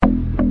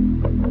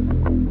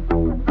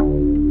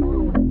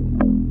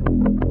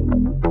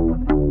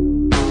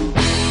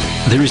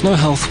There is no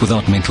health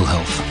without mental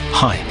health.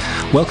 Hi,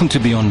 welcome to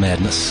Beyond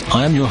Madness.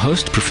 I am your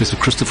host, Professor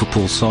Christopher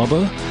Paul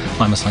Sabo.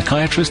 I'm a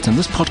psychiatrist, and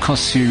this podcast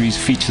series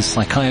features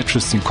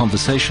psychiatrists in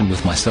conversation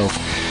with myself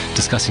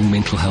discussing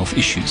mental health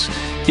issues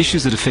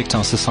that affect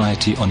our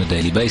society on a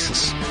daily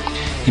basis.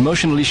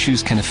 Emotional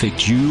issues can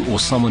affect you or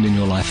someone in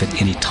your life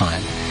at any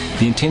time.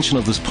 The intention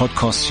of this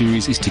podcast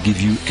series is to give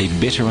you a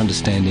better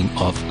understanding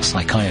of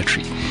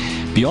psychiatry.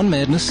 Beyond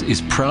Madness is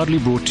proudly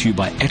brought to you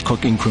by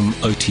Adcock Ingram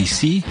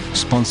OTC,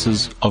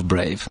 sponsors of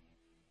Brave.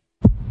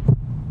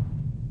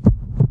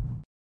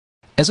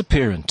 As a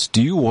parent,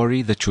 do you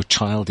worry that your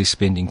child is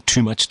spending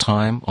too much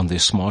time on their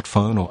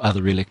smartphone or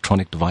other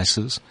electronic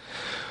devices?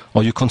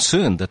 Are you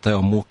concerned that they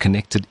are more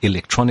connected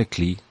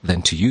electronically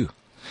than to you?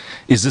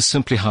 Is this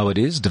simply how it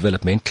is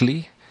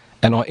developmentally?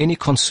 And are any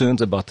concerns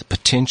about the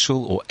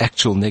potential or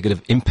actual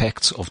negative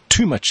impacts of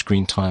too much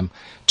screen time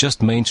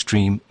just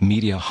mainstream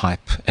media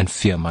hype and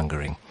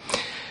fear-mongering?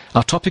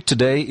 Our topic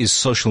today is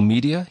social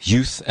media,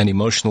 youth and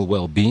emotional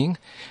well-being.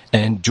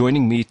 And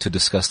joining me to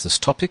discuss this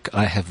topic,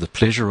 I have the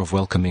pleasure of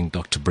welcoming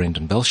Dr.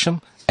 Brendan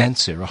Belsham and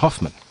Sarah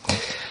Hoffman.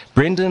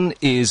 Brendan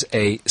is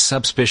a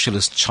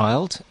subspecialist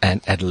child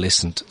and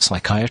adolescent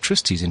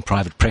psychiatrist. He's in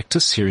private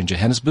practice here in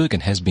Johannesburg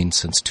and has been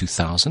since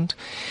 2000.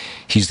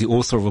 He's the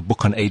author of a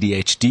book on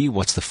ADHD,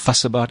 What's the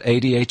Fuss About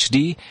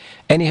ADHD?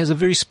 And he has a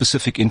very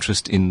specific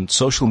interest in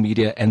social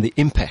media and the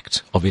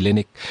impact of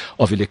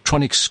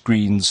electronic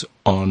screens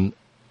on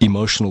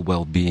emotional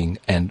well-being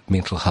and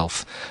mental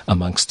health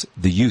amongst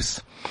the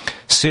youth.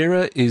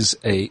 Sarah is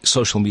a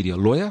social media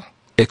lawyer,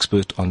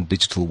 expert on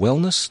digital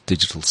wellness,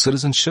 digital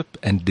citizenship,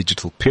 and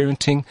digital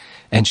parenting,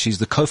 and she's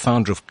the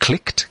co-founder of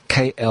Clicked,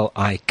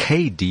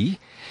 K-L-I-K-D,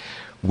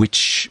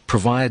 which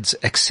provides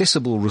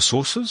accessible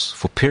resources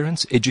for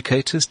parents,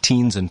 educators,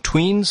 teens, and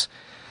tweens,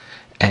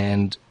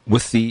 and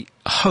with the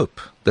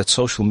hope that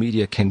social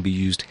media can be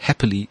used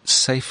happily,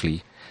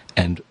 safely,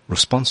 and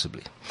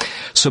responsibly.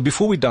 So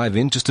before we dive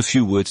in, just a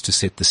few words to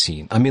set the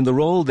scene. I mean, the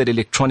role that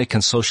electronic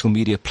and social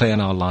media play in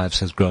our lives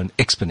has grown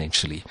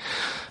exponentially.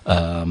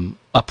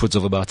 Upwards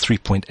of about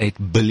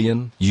 3.8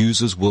 billion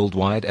users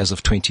worldwide as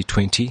of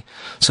 2020.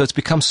 So it's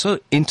become so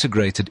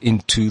integrated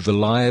into the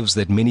lives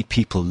that many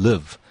people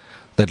live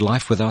that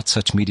life without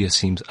such media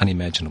seems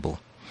unimaginable.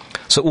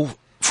 So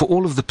for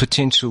all of the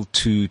potential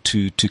to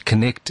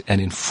connect and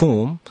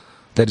inform,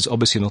 that is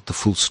obviously not the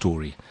full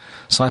story.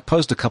 So I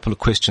posed a couple of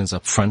questions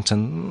up front,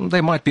 and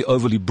they might be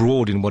overly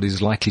broad in what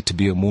is likely to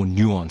be a more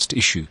nuanced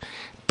issue,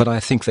 but I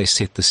think they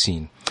set the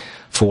scene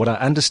for what I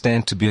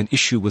understand to be an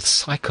issue with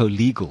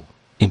psycho-legal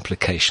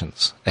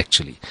implications,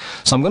 actually.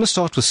 So I'm going to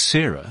start with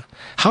Sarah.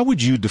 How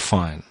would you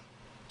define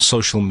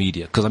social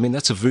media? Because, I mean,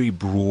 that's a very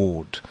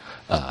broad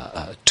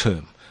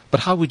term. But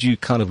how would you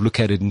kind of look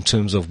at it in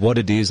terms of what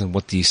it is and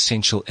what the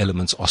essential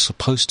elements are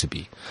supposed to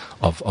be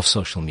of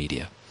social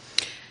media?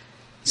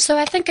 So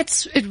I think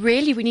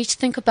we need to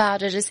think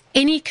about it as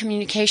any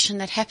communication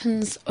that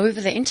happens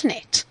over the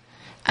internet.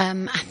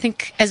 I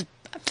think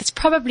that's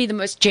probably the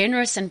most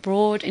generous and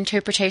broad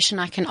interpretation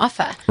I can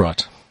offer.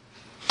 Right.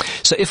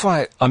 So if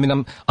I'm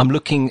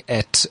looking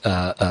at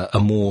a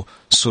more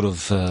sort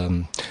of,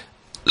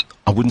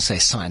 I wouldn't say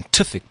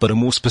scientific, but a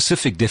more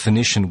specific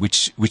definition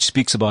which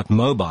speaks about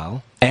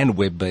mobile and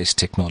web-based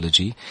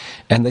technology,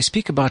 and they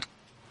speak about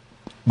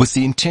with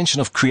the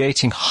intention of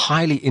creating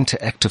highly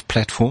interactive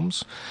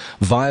platforms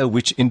via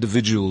which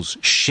individuals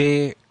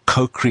share,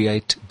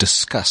 co-create,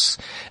 discuss,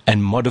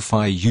 and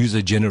modify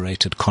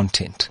user-generated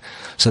content.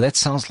 So that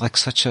sounds like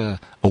such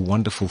a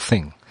wonderful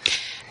thing.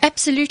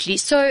 Absolutely.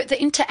 So the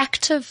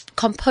interactive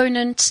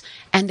component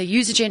and the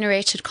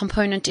user-generated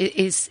component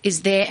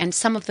is there, and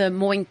some of the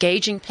more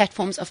engaging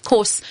platforms, of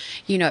course,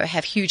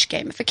 have huge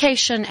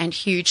gamification and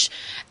huge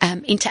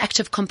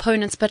interactive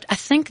components. But I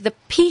think the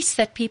piece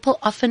that people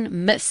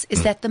often miss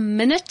is that the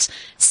minute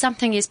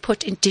something is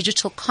put in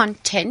digital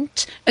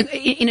content,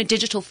 in a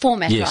digital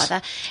format,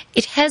 rather,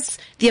 it has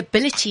the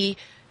ability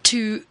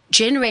to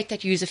generate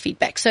that user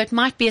feedback. So it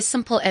might be as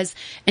simple as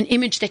an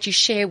image that you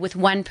share with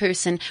one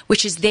person,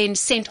 which is then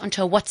sent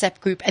onto a WhatsApp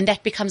group, and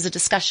that becomes a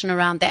discussion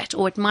around that.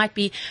 Or it might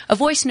be a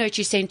voice note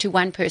you send to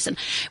one person.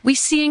 We're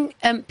seeing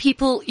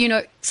people,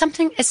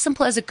 something as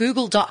simple as a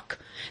Google Doc.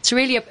 It's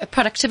really a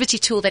productivity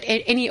tool that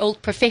any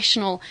old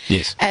professional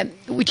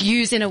would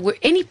use anyone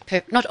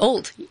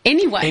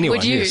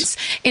would use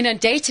in a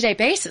day-to-day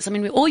basis. I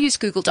mean, we all use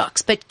Google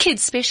Docs, but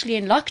kids, especially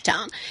in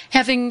lockdown,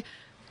 having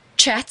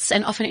chats,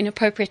 and often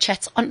inappropriate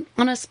chats, on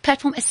a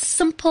platform as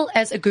simple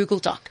as a Google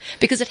Doc,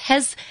 because it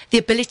has the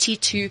ability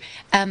to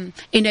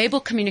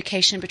enable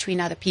communication between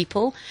other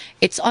people.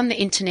 It's on the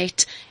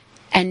internet,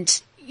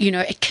 and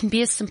it can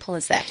be as simple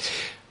as that.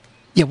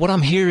 Yeah, what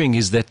I'm hearing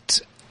is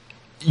that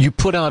you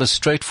put out a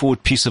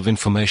straightforward piece of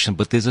information,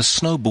 but there's a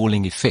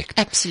snowballing effect.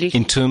 Absolutely.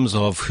 In terms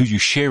of who you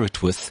share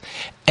it with,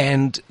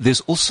 and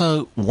there's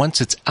also, once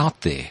it's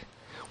out there,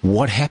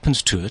 what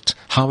happens to it,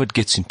 how it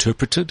gets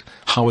interpreted,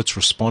 how it's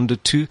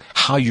responded to,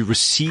 how you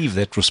receive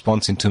that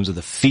response in terms of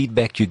the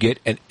feedback you get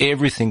and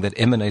everything that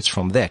emanates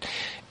from that.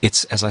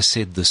 It's, as I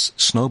said, this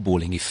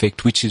snowballing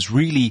effect, which is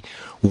really,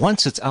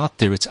 once it's out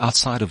there, it's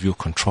outside of your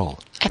control.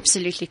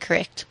 Absolutely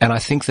correct. And I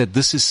think that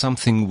this is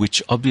something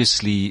which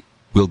obviously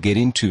we'll get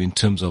into in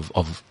terms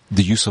of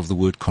the use of the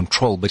word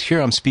control. But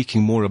here I'm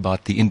speaking more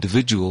about the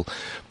individual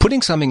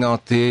putting something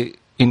out there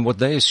in what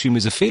they assume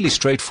is a fairly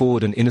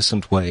straightforward and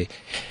innocent way.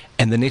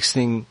 And the next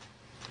thing,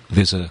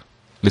 there's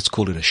let's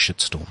call it a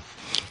shitstorm.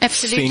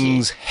 Absolutely.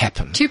 Things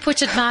happen. To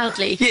put it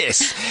mildly.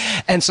 Yes.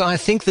 And so I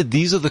think that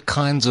these are the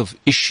kinds of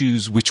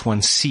issues which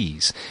one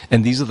sees.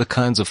 And these are the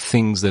kinds of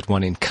things that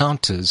one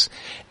encounters.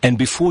 And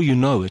before you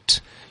know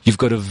it, you've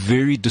got a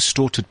very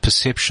distorted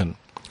perception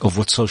of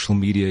what social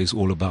media is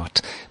all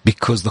about.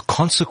 Because the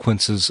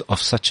consequences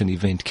of such an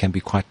event can be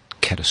quite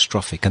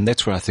catastrophic. And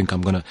that's where I think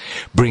I'm going to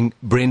bring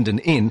Brendan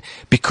in,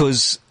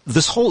 because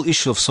this whole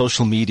issue of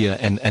social media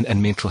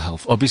and mental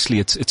health, obviously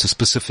it's a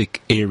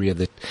specific area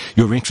that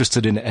you're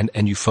interested in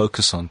and you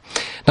focus on.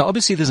 Now,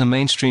 obviously there's a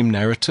mainstream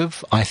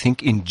narrative, I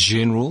think, in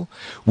general,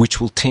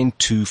 which will tend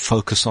to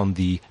focus on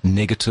the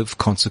negative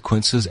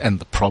consequences and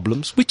the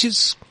problems, which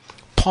is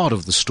part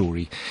of the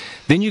story.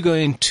 Then you go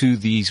into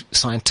the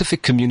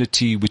scientific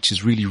community, which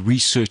is really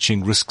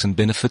researching risks and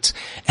benefits,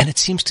 and it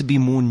seems to be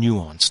more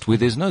nuanced, where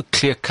there's no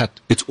clear cut,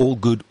 it's all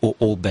good or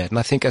all bad. And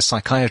I think as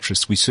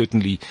psychiatrists, we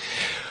certainly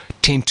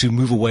tend to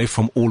move away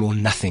from all or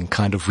nothing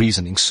kind of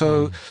reasoning.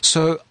 So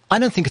I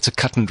don't think it's a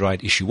cut and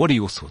dried issue. What are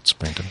your thoughts,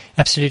 Brendan?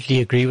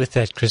 Absolutely agree with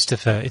that,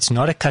 Christopher. It's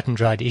not a cut and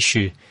dried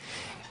issue.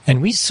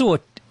 And we saw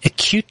it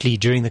acutely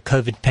during the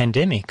COVID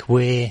pandemic,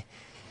 where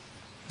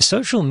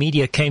social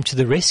media came to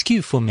the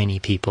rescue for many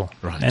people,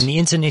 right, and the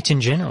internet in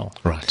general.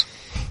 Right.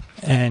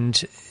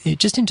 And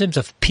just in terms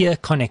of peer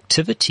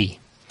connectivity,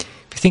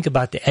 if you think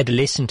about the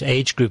adolescent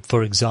age group,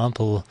 for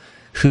example,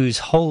 whose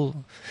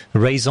whole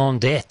raison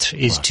d'etre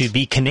is right, to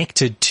be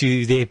connected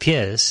to their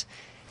peers,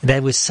 they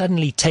were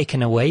suddenly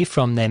taken away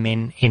from them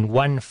in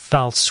one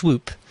foul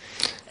swoop.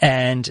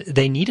 And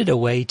they needed a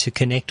way to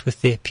connect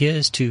with their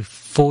peers, to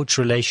forge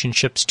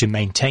relationships, to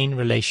maintain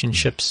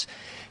relationships,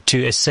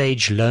 to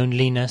assuage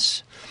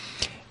loneliness.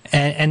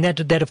 And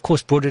that, of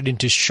course, brought it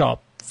into sharp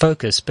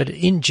focus. But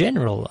in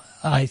general,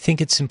 I think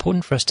it's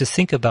important for us to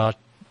think about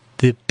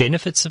the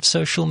benefits of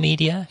social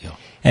media. Yeah.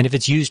 And if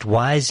it's used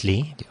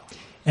wisely, yeah,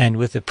 and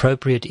with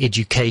appropriate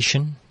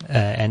education,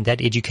 and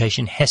that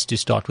education has to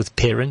start with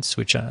parents,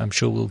 which I'm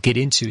sure we'll get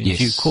into in yes,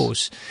 due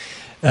course.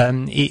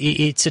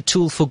 It's a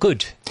tool for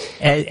good,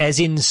 as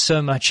in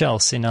so much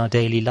else in our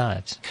daily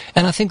lives.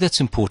 And I think that's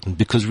important,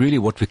 because really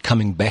what we're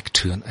coming back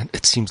to, and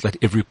it seems like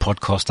every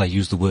podcast I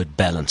use the word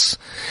balance,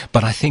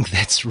 but I think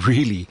that's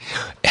really,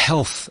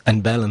 health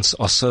and balance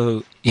are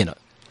so,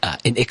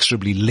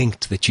 inexorably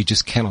linked that you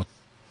just cannot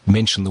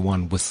mention the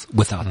one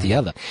without the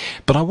other.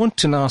 But I want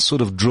to now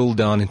sort of drill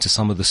down into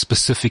some of the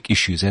specific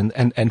issues.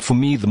 And for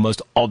me, the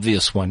most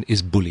obvious one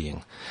is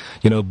bullying.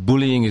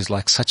 Bullying is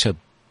like such a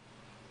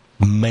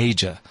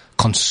major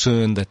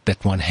concern that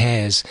one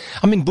has.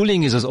 I mean,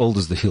 bullying is as old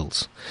as the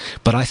hills.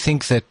 But I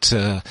think that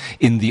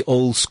in the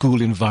old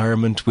school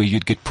environment where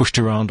you'd get pushed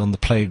around on the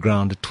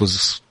playground, it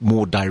was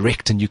more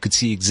direct and you could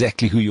see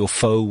exactly who your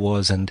foe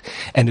was and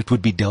it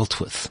would be dealt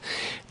with.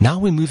 Now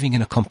we're moving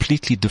in a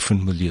completely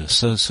different milieu.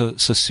 So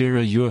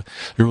Sarah, you're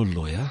a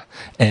lawyer,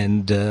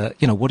 and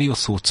what are your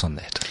thoughts on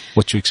that?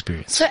 What's your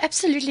experience? So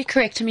absolutely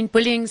correct. I mean,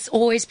 bullying's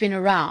always been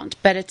around,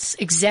 but it's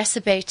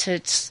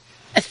exacerbated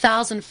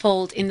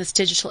 1,000-fold in this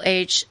digital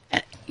age,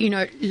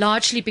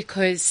 largely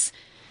because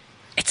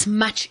it's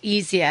much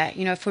easier,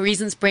 for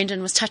reasons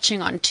Brendan was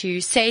touching on,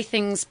 to say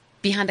things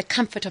behind the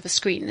comfort of a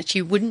screen that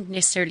you wouldn't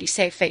necessarily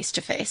say face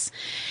to face.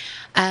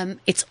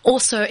 It's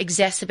also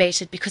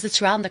exacerbated because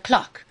it's round the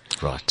clock.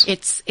 Right.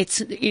 It's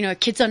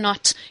kids are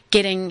not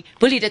getting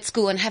bullied at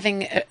school and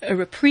having a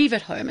reprieve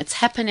at home. It's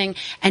happening,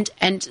 and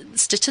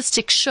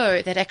statistics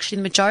show that actually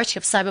the majority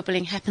of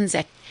cyberbullying happens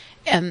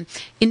in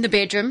the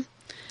bedroom,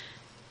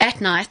 at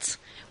night,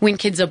 when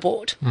kids are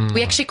bored.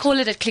 We actually call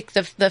it at Click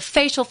the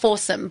fatal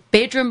foursome: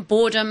 bedroom,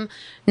 boredom,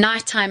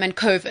 nighttime, and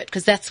COVID,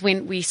 because that's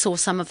when we saw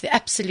some of the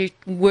absolute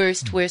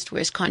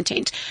worst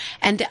content.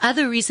 And the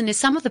other reason is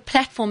some of the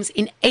platforms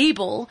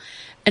enable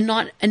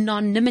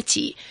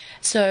anonymity.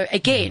 So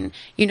again,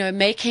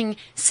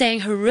 saying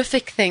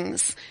horrific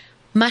things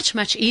much,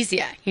 much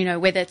easier,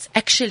 whether it's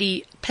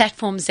actually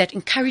platforms that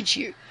encourage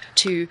you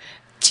to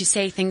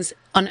say things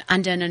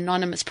under an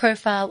anonymous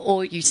profile,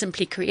 or you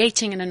simply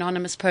creating an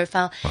anonymous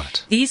profile.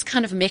 Right. These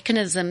kind of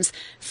mechanisms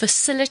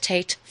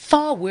facilitate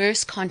far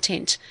worse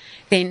content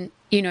than,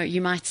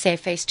 you might say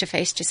face to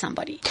face to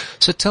somebody.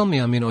 So tell me,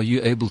 are you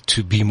able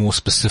to be more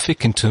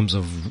specific in terms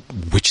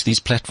of which these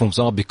platforms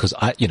are? Because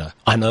I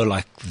know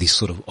like these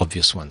sort of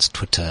obvious ones,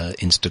 Twitter,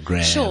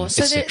 Instagram, sure.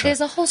 So etc.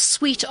 there's a whole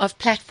suite of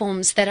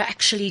platforms that are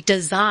actually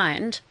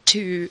designed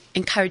to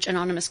encourage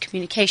anonymous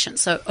communication.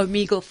 So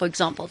Omegle, for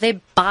example, their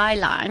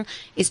byline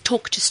is talk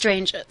talk to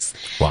strangers.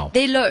 Wow.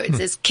 There are loads.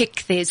 There's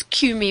Kik, there's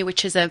QMe,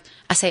 which is I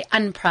say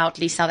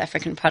unproudly South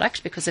African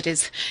product because it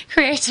is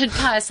created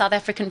by a South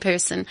African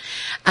person.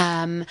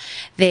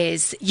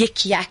 There's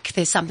Yik Yak,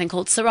 there's something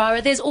called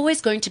Sarara. There's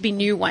always going to be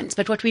new ones.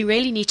 But what we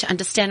really need to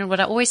understand, and what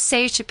I always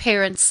say to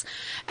parents,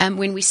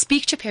 when we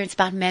speak to parents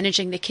about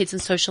managing their kids on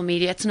social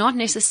media, it's not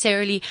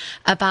necessarily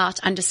about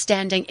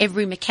understanding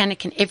every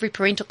mechanic and every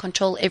parental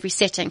control, every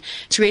setting.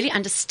 It's really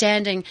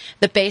understanding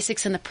the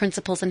basics and the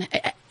principles and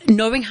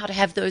knowing how to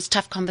have those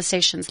tough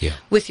conversations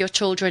with your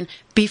children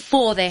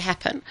before they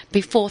happen,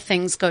 before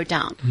things go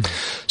down.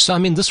 So, I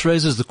mean, this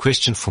raises the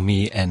question for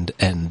me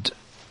and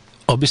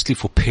obviously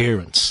for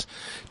parents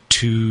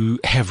to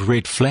have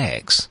red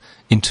flags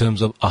in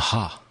terms of,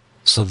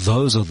 so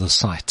those are the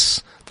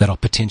sites that are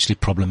potentially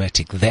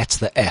problematic. That's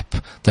the app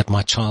that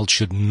my child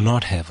should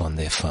not have on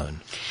their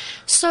phone.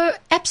 So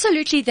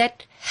absolutely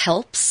that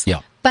helps.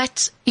 Yeah.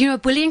 But,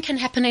 bullying can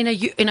happen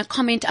in a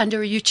comment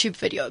under a YouTube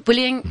video.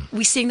 Bullying,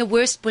 we're seeing the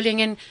worst bullying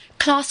in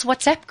class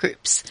WhatsApp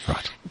groups.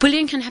 Right.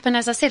 Bullying can happen,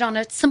 as I said, on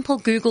a simple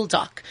Google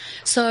Doc.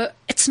 So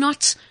it's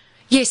not,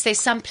 yes,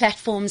 there's some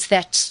platforms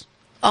that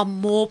are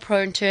more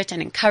prone to it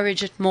and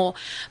encourage it more,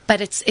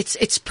 but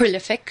it's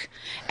prolific,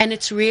 and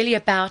it's really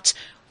about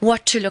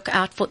what to look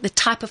out for, the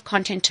type of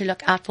content to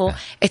look out for. Yeah.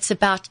 It's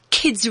about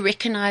kids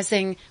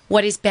recognizing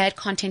what is bad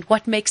content,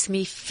 what makes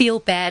me feel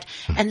bad.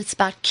 And it's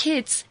about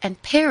kids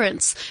and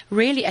parents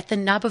really at the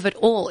nub of it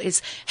all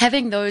is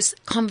having those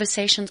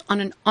conversations on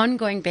an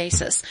ongoing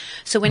basis.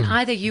 So when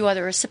either you are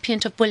the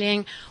recipient of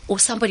bullying or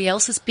somebody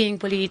else is being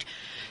bullied,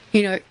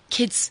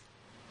 kids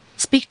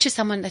speak to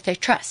someone that they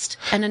trust.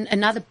 And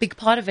another big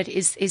part of it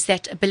is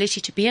that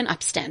ability to be an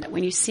upstander.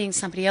 When you're seeing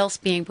somebody else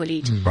being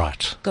bullied,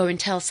 right, go and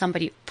tell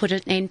somebody, put an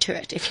end to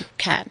it if you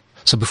can.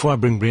 So before I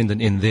bring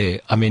Brendan in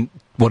there, I mean,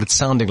 what it's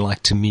sounding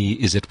like to me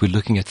is that we're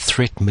looking at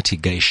threat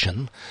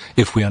mitigation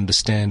if we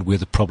understand where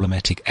the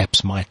problematic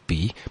apps might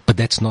be, but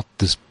that's not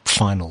the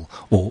final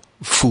or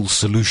full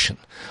solution.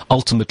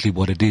 Ultimately,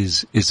 what it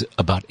is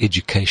about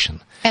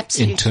education.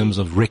 Absolutely. In terms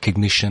of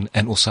recognition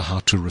and also how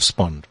to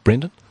respond.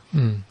 Brendan?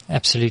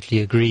 Absolutely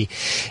agree.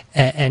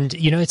 And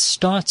it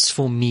starts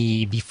for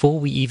me, before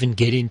we even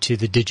get into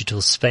the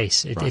digital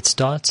space, it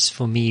starts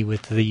for me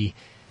with the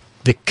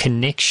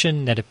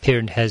connection that a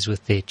parent has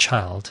with their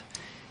child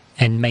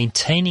and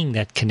maintaining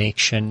that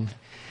connection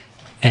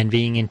and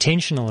being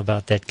intentional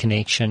about that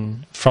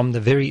connection from the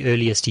very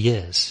earliest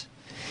years,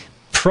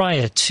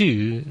 prior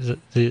to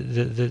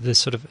the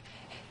sort of,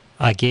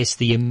 I guess,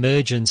 the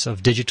emergence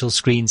of digital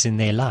screens in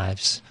their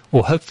lives.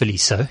 Or hopefully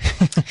so.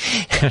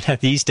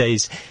 These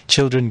days,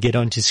 children get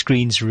onto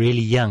screens really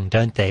young,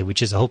 don't they?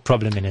 Which is a whole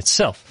problem in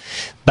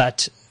itself.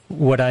 But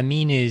what I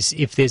mean is,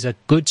 if there's a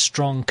good,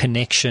 strong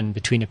connection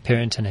between a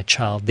parent and a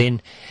child,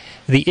 then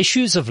the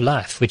issues of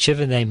life,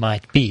 whichever they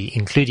might be,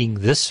 including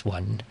this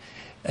one,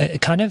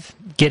 kind of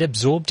get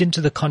absorbed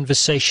into the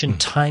conversation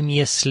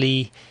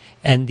timeously,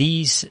 and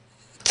these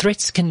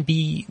threats can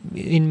be,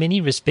 in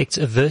many respects,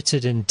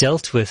 averted and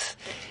dealt with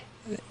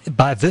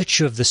by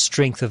virtue of the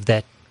strength of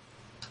that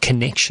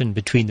connection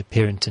between the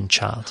parent and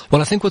child.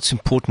 Well, I think what's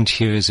important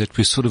here is that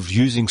we're sort of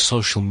using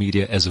social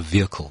media as a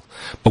vehicle.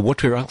 But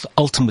what we're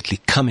ultimately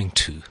coming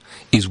to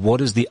is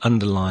what is the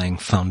underlying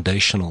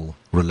foundational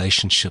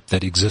relationship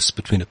that exists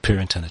between a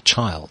parent and a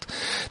child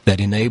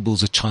that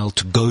enables a child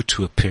to go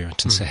to a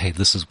parent and say, hey,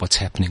 this is what's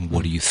happening.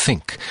 What do you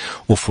think?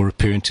 Or for a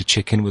parent to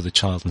check in with a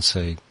child and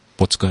say,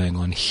 what's going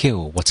on here?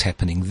 Or what's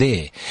happening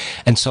there?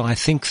 And so I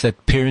think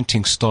that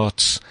parenting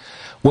starts,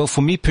 well,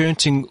 for me,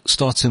 parenting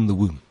starts in the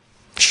womb.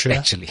 Sure.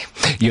 Actually,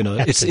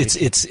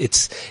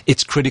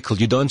 it's critical.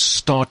 You don't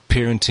start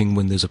parenting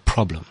when there's a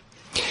problem,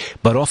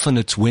 but often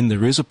it's when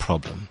there is a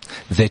problem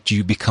that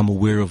you become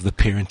aware of the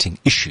parenting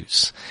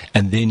issues,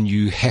 and then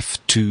you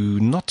have to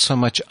not so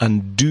much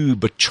undo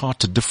but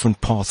chart a different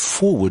path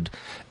forward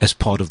as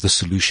part of the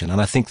solution.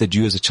 And I think that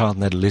you, as a child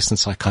and adolescent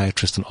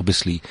psychiatrist, and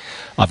obviously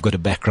I've got a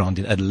background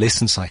in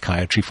adolescent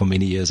psychiatry for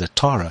many years at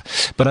Tara,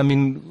 but I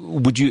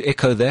mean, would you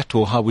echo that,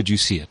 or how would you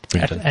see it,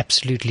 Brendan?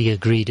 Absolutely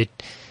agreed. It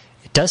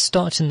does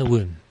start in the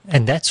womb,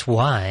 and that's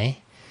why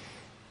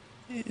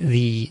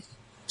the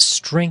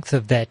strength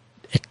of that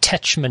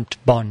attachment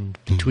bond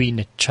between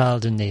a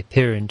child and their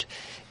parent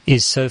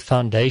is so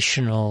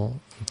foundational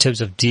in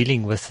terms of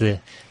dealing with the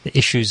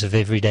issues of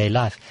everyday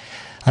life.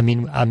 I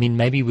mean,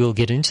 maybe we'll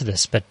get into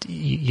this, but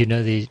you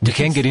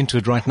can get into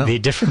it right now. There are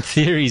different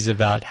theories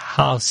about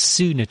how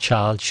soon a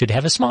child should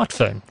have a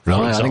smartphone.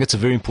 Right, I think it's a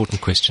very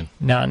important question.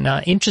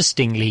 Now,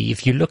 interestingly,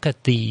 if you look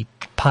at the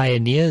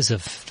pioneers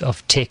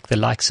of tech, the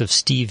likes of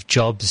Steve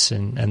Jobs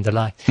and the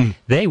like,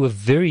 they were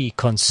very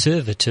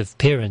conservative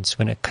parents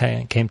when it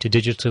came to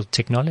digital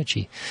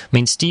technology. I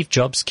mean, Steve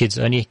Jobs' kids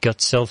only got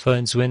cell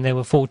phones when they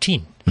were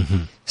 14. Mm-hmm.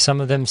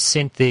 Some of them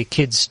sent their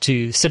kids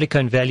to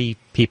Silicon Valley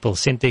people,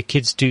 sent their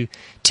kids to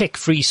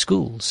tech-free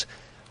schools.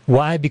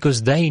 Why?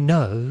 Because they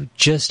know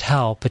just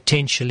how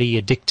potentially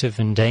addictive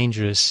and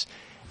dangerous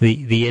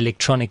the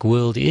electronic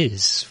world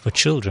is for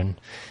children.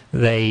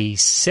 They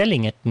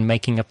selling it and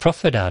making a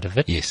profit out of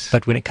it. Yes.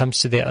 But when it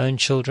comes to their own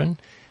children,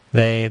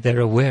 they're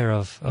aware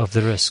of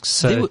the risks.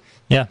 So,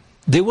 yeah.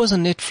 There was a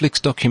Netflix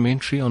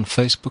documentary on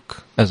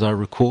Facebook, as I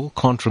recall.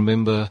 Can't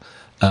remember.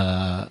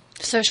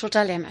 Social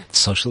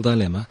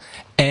Dilemma.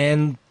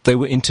 And they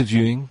were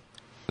interviewing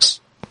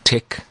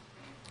tech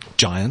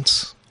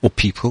giants or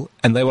people,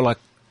 and they were like,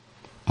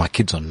 my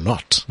kids are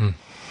not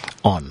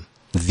on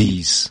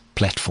these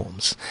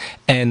platforms.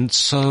 And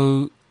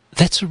so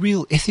that's a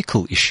real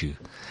ethical issue,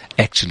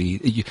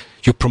 actually.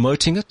 You're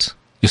promoting it,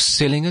 you're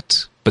selling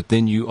it, but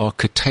then you are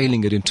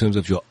curtailing it in terms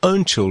of your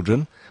own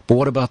children. But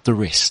what about the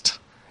rest?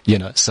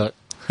 So...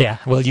 Yeah,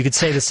 well, you could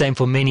say the same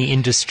for many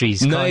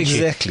industries, No, can't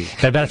exactly. you?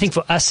 But I think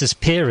for us as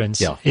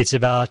parents, it's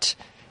about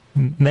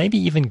maybe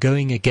even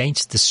going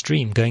against the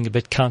stream, going a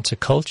bit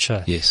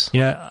counterculture. Yes.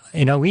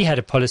 You know, we had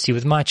a policy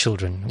with my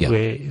children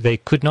where they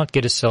could not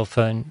get a cell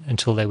phone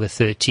until they were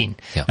 13.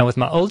 Yeah. Now, with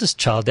my oldest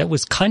child, that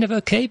was kind of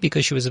okay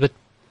because she was a bit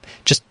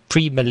just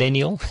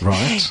pre-millennial.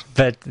 Right.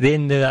 But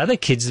then the other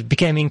kids, it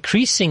became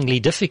increasingly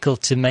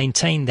difficult to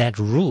maintain that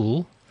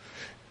rule.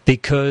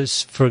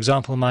 Because, for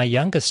example, my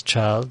youngest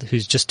child,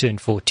 who's just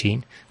turned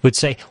 14, would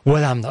say,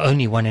 well, I'm the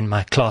only one in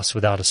my class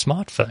without a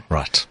smartphone.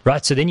 Right.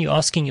 Right. So then you're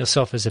asking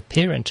yourself as a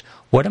parent,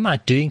 what am I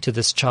doing to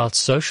this child's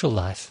social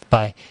life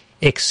by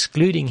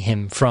excluding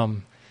him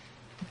from,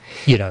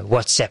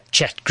 WhatsApp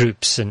chat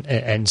groups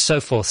and so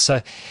forth?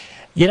 So,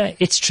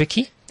 it's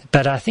tricky.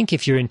 But I think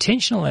if you're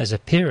intentional as a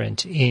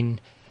parent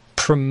in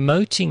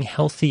promoting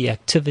healthy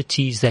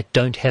activities that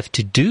don't have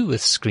to do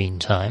with screen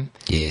time,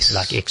 yes,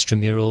 like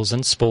extramurals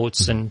and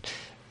sports and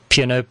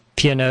piano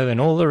and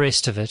all the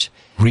rest of it.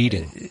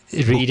 Reading,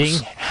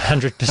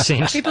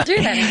 100%. People do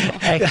that anymore.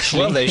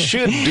 Actually, well, they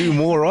should do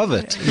more of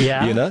it.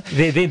 Yeah,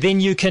 then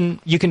you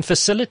can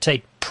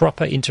facilitate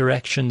proper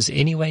interactions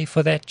anyway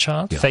for that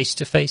child,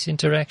 face-to-face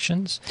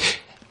interactions.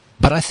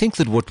 But I think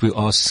that what we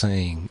are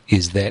saying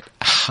is that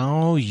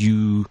how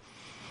you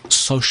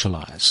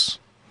socialize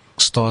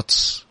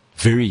starts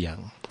very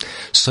young,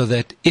 so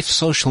that if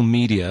social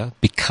media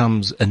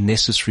becomes a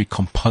necessary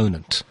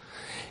component,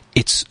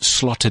 it's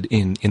slotted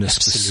in a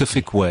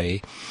specific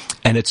way,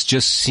 and it's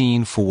just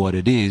seen for what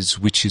it is,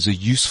 which is a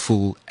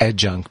useful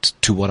adjunct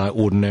to what I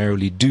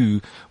ordinarily do,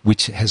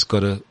 which has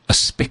got a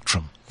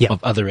spectrum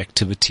of other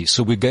activities.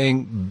 So we're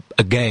going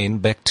again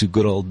back to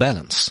good old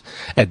balance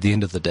at the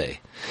end of the day.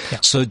 Yeah.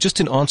 So just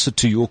in answer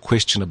to your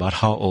question about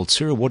how old,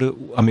 Sarah, what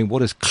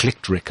does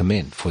Clicked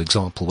recommend, for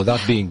example, without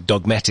being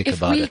dogmatic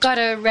about it? If we got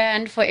a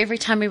rand for every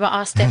time we were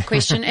asked that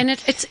question, and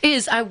it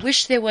is, I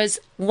wish there was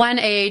one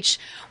age,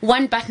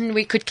 one button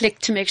we could click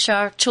to make sure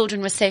our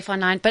children were safe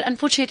online, but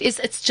unfortunately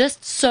it's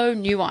just so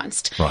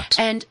nuanced. Right.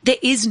 And there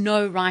is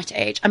no right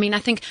age. I mean, I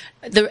think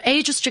the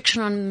age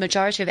restriction on the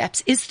majority of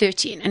apps is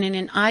 13, and in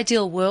an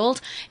ideal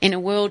world, in a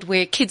world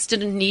where kids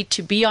didn't need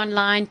to be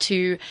online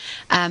to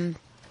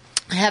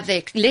have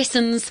their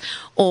lessons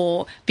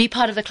or be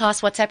part of the class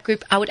WhatsApp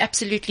group, I would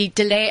absolutely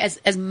delay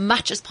as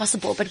much as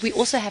possible. But we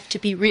also have to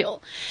be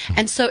real.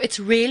 And so it's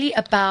really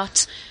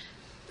about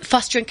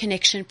fostering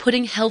connection,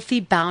 putting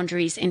healthy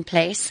boundaries in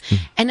place.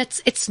 And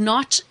it's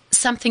not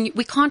something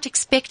we can't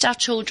expect our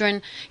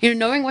children,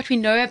 knowing what we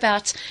know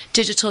about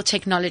digital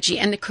technology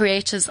and the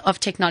creators of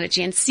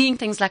technology and seeing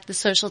things like the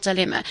Social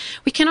Dilemma.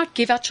 We cannot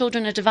give our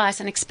children a device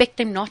and expect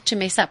them not to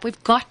mess up.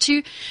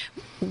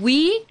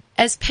 We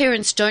as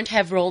parents don't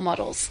have role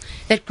models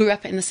that grew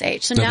up in this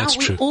age. So now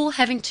we're all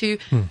having to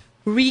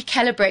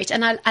recalibrate.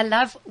 And I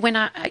love when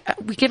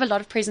we give a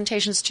lot of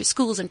presentations to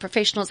schools and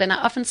professionals, and I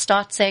often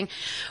start saying,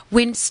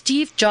 when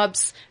Steve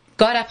Jobs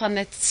got up on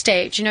the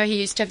stage, he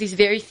used to have these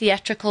very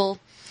theatrical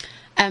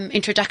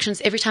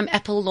introductions every time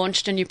Apple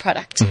launched a new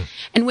product.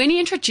 And when he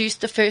introduced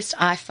the first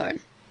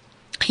iPhone,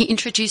 he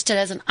introduced it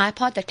as an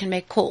iPod that can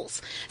make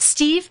calls.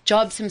 Steve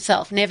Jobs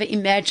himself never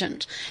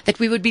imagined that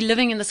we would be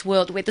living in this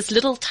world where this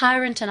little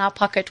tyrant in our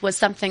pocket was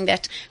something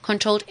that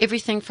controlled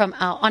everything from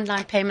our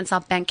online payments, our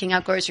banking,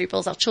 our grocery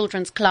bills, our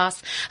children's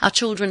class, our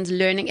children's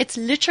learning. It's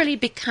literally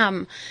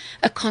become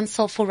a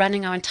console for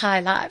running our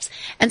entire lives.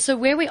 And so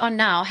where we are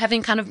now,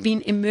 having kind of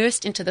been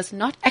immersed into this,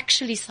 not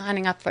actually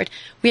signing up for it,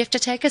 we have to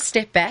take a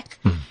step back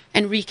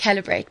and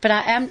recalibrate. But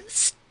I am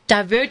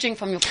diverging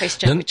from your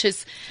question, which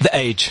is the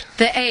age.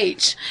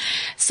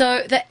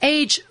 So the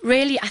age,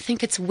 really, I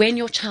think it's when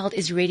your child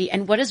is ready.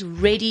 And what does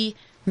ready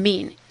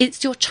mean?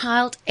 Is your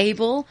child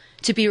able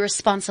to be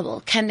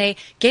responsible? Can they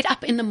get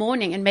up in the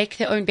morning and make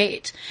their own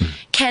bed?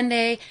 Can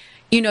they,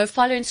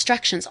 follow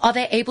instructions? Are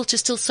they able to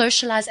still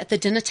socialize at the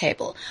dinner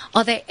table?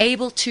 Are they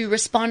able to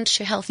respond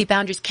to healthy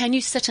boundaries? Can you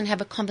sit and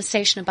have a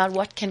conversation about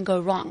what can go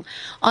wrong?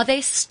 Are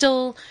they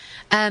still,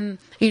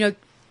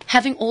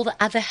 having all the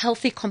other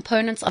healthy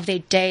components of their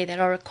day that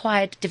are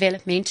required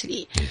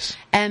developmentally? Yes.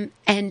 And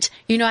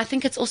I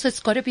think it's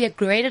got to be a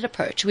graded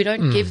approach. We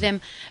don't give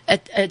them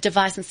a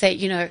device and say,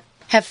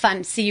 have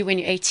fun, see you when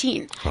you're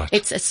 18. Right.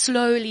 It's a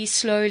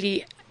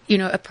slowly,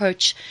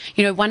 approach.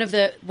 One of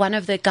the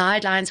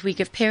guidelines we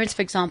give parents,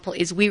 for example,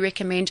 is we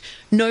recommend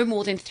no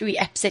more than 3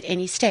 apps at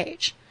any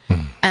stage.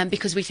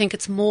 Because we think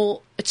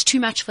it's too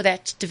much for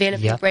that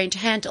developing brain to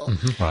handle.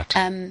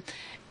 Right.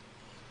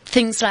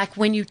 things like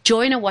when you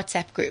join a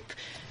WhatsApp group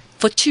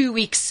for 2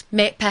 weeks,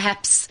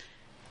 perhaps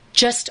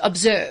just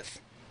observe.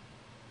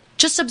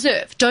 Just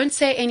observe. Don't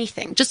say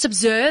anything. Just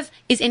observe.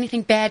 Is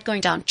anything bad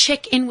going down?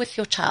 Check in with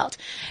your child.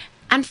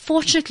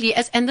 Unfortunately,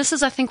 and this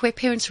is, I think, where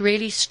parents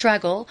really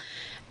struggle,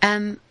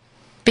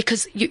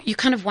 because you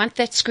kind of want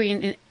that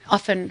screen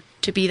often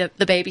to be the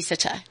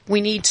babysitter. We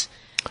need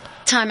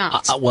time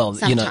out. Well,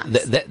 sometimes.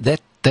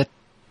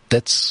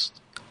 That's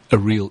a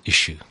real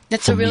issue.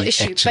 That's a real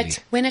issue. Actually.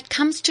 But when it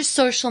comes to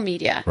social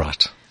media,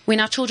 right, when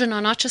our children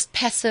are not just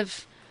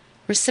passive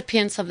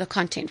recipients of the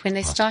content, when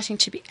they're starting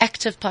to be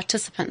active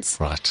participants,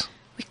 right,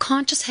 we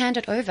can't just hand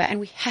it over,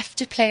 and we have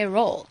to play a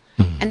role.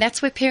 And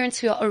that's where parents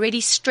who are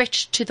already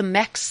stretched to the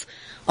max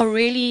are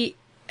really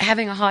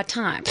having a hard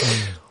time.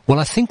 Well,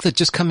 I think that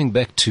just coming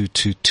back to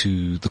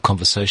the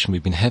conversation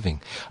we've been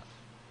having,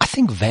 I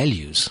think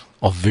values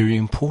are very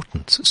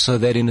important, so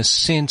that in a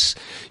sense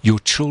your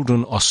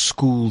children are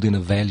schooled in a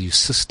value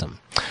system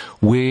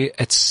where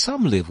at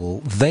some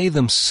level they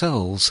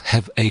themselves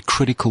have a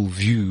critical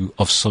view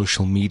of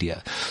social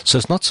media. So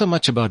it's not so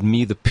much about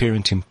me, the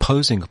parent,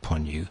 imposing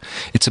upon you.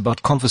 It's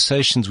about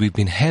conversations we've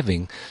been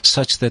having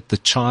such that the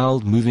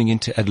child moving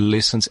into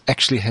adolescence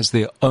actually has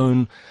their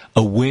own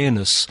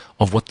awareness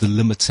of what the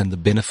limits and the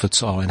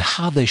benefits are and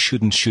how they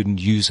should and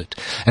shouldn't use it.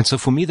 And so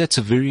for me, that's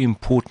a very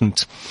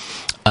important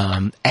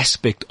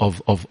aspect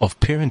of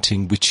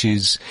parenting,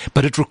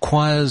 but it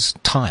requires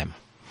time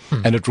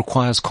and it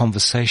requires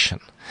conversation.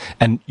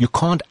 And you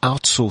can't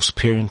outsource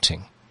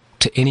parenting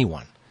to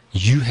anyone.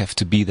 You have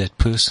to be that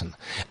person.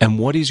 And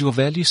what is your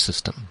value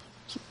system?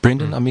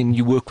 Brendan, I mean,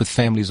 you work with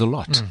families a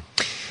lot.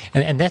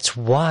 And that's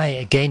why,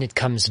 again, it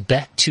comes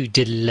back to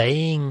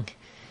delaying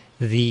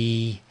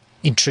the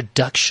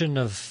introduction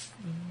of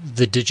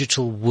the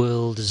digital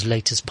world as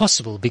late as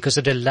possible, because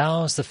it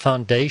allows the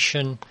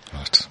foundation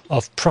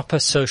of proper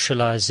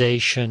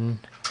socialization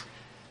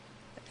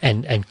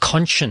and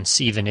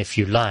conscience, even if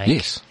you like,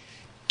 Yes.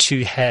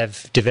 to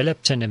have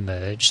developed and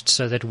emerged,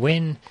 so that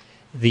when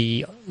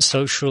the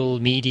social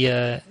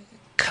media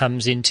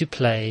comes into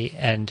play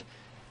and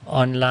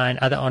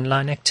other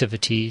online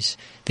activities,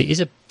 there is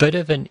a bit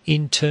of an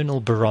internal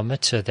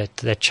barometer that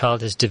that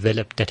child has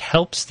developed that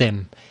helps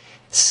them.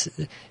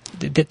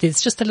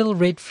 There's just a little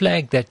red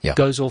flag that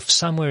goes off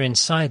somewhere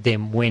inside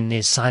them when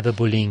there's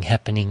cyberbullying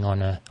happening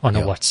on a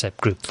WhatsApp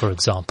group, for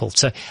example.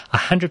 So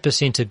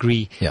 100%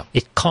 agree. Yeah.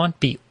 It can't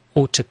be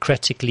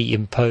autocratically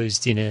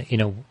imposed in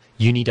a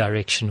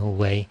unidirectional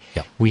way.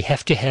 Yeah. We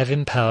have to have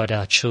empowered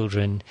our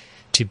children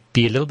to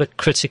be a little bit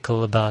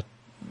critical about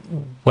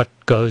what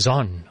goes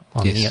on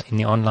in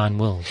the online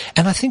world.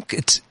 And I think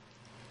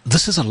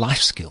this is a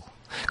life skill,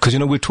 because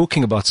we're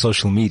talking about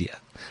social media,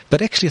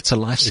 but actually it's a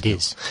life skill. It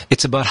is.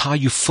 It's about how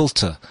you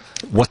filter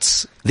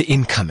what's the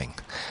incoming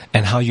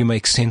and how you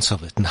make sense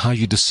of it and how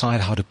you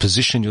decide how to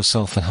position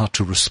yourself and how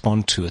to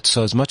respond to it.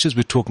 So as much as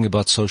we're talking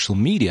about social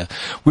media,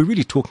 we're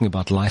really talking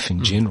about life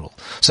in general.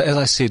 So as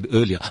I said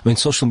earlier, I mean,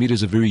 social media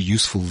is a very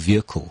useful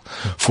vehicle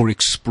for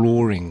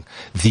exploring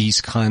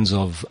these kinds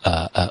of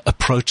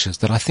approaches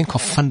that I think are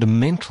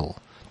fundamental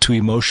to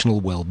emotional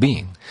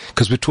well-being,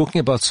 because we're talking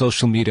about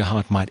social media, how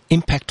it might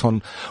impact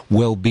on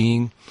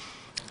well-being.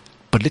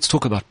 But let's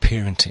talk about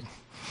parenting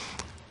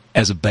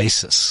as a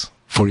basis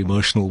for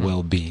emotional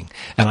well-being.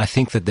 And I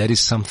think that is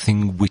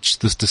something which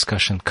this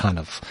discussion kind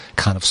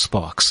of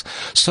sparks.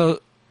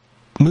 So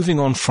moving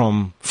on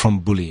from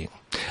bullying.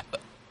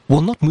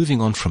 Well, not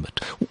moving on from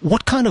it.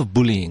 What kind of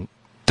bullying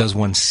does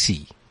one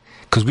see?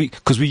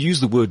 Because we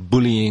use the word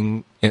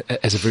bullying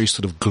as a very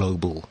sort of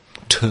global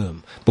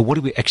term. But what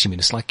do we actually mean?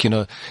 It's like,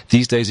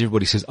 these days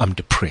everybody says, I'm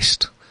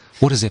depressed.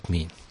 What does that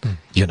mean?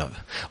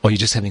 Are you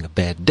just having a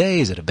bad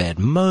day? Is it a bad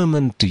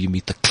moment? Do you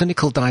meet the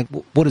clinical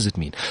diagnosis? What does it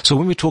mean? So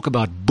when we talk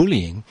about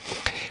bullying,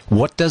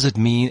 what does it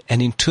mean?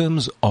 And in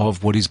terms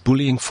of what is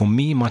bullying for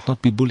me might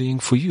not be bullying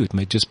for you. It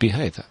may just be,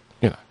 hey,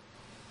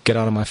 get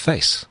out of my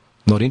face.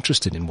 Not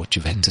interested in what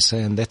you've had to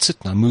say, and that's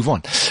it. Now move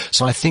on.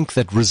 So I think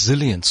that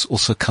resilience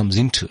also comes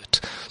into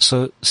it.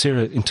 So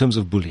Sarah, in terms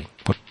of bullying,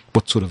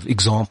 what sort of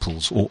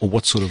examples or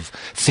what sort of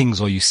things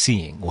are you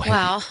seeing?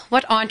 Wow,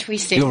 what aren't we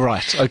seeing? You're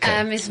right.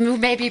 Okay. Is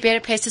maybe a better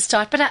place to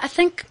start. But I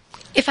think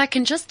if I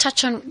can just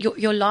touch on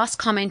your last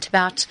comment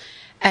about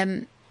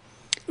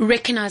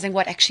recognizing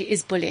what actually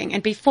is bullying.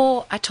 And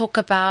before I talk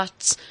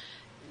about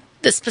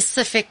the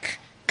specific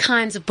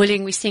kinds of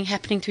bullying we're seeing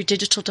happening through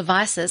digital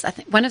devices, I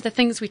think one of the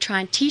things we try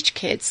and teach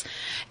kids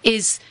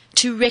is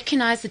to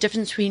recognize the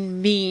difference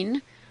between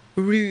mean,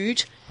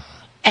 rude,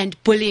 and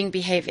bullying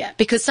behavior,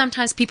 because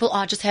sometimes people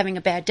are just having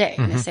a bad day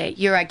and they say,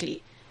 you're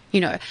ugly,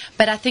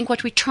 But I think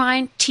what we try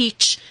and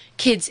teach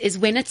kids is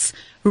when it's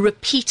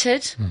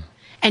repeated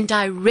and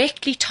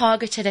directly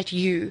targeted at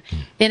you,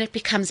 then it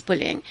becomes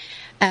bullying.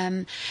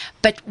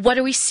 But what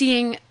are we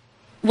seeing?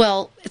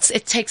 Well,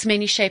 it takes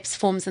many shapes,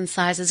 forms, and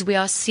sizes. We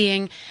are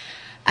seeing,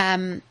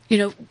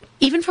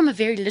 even from a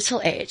very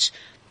little age,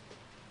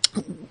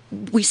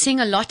 we're seeing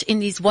a lot in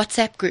these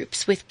WhatsApp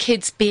groups with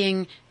kids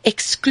being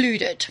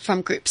excluded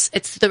from groups.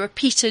 It's the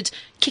repeated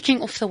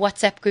kicking off the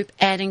WhatsApp group,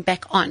 adding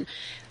back on.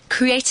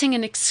 creating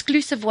an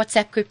exclusive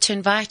WhatsApp group to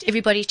invite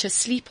everybody to a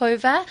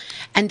sleepover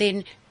and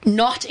then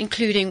not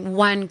including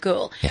one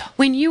girl. Yeah.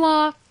 When you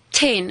are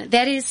 10,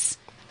 that is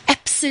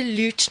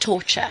absolute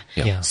torture.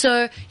 Yeah.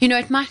 So,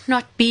 it might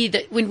not be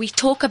that when we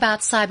talk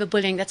about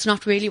cyberbullying, that's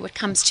not really what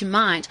comes to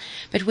mind.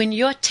 But when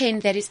you're 10,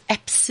 that is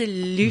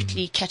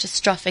absolutely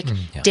catastrophic,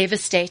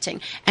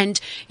 devastating. And,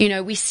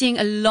 we're seeing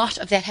a lot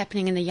of that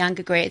happening in the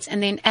younger grades.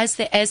 And then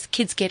as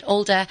kids get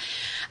older,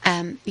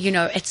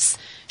 it's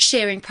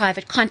sharing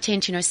private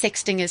content.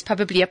 Sexting is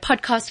probably a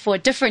podcast for a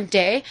different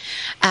day.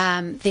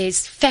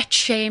 There's fat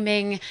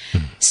shaming,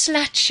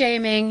 slut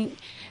shaming,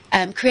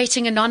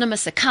 creating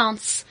anonymous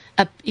accounts.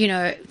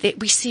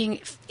 We're seeing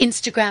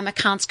Instagram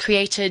accounts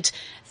created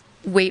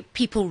where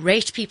people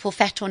rate people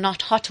fat or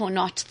not, hot or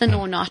not, thin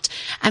or not.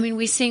 I mean,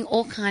 we're seeing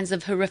all kinds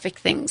of horrific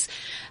things.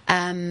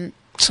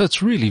 So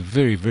it's really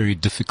very, very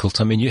difficult.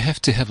 I mean, you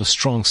have to have a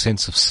strong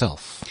sense of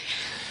self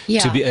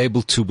to be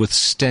able to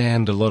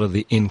withstand a lot of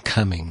the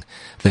incoming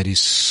that is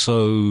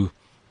so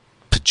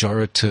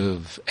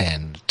pejorative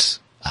and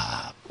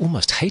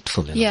almost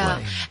hateful in a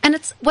way. And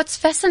what's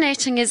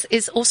fascinating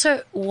is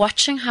also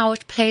watching how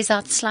it plays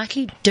out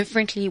slightly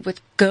differently with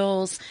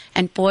girls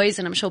and boys.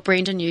 And I'm sure,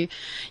 Brendan, you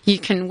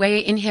can weigh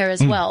in here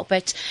as well.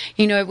 But,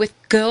 with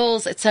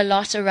girls, it's a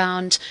lot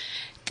around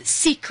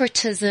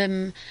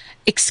secretism,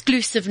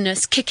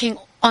 exclusiveness, kicking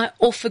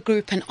off a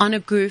group and on a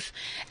group.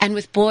 And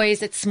with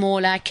boys, it's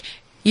more like,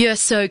 you're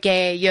so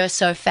gay, you're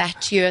so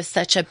fat, you're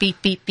such a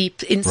beep, beep,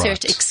 beep,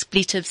 insert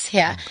expletives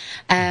here.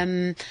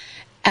 And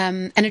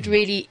it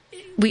really,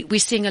 we're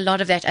seeing a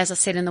lot of that, as I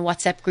said, in the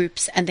WhatsApp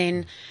groups, and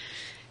then,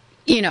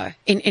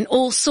 in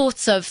all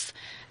sorts of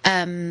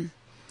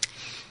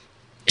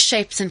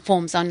shapes and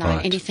forms online,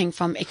 anything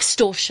from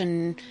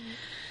extortion.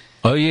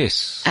 Oh,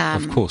 yes,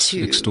 of course,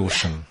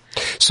 extortion.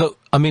 So,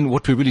 I mean,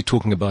 what we're really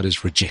talking about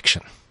is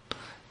rejection.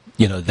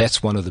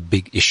 That's one of the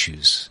big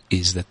issues,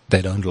 is that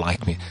they don't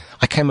like me.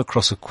 I came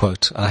across a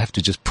quote. I have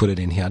to just put it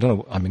in here. I don't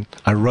know. I mean,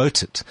 I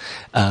wrote it.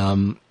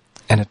 And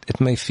it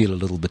may feel a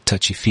little bit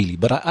touchy-feely,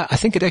 but I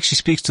think it actually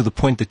speaks to the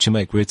point that you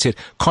make, where it said,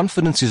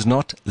 confidence is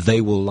not they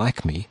will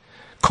like me.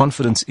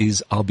 Confidence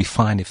is I'll be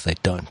fine if they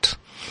don't.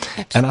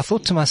 Absolutely. And I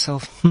thought to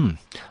myself,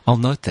 I'll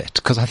note that,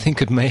 because I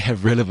think it may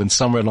have relevance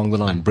somewhere along the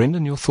line.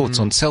 Brendan, your thoughts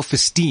on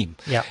self-esteem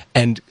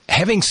and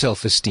having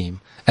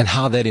self-esteem and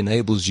how that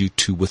enables you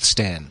to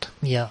withstand.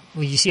 Yeah.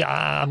 Well, you see,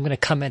 I'm going to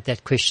come at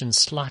that question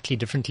slightly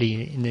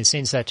differently, in the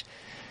sense that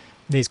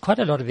there's quite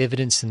a lot of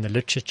evidence in the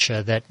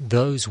literature that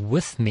those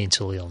with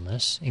mental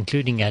illness,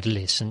 including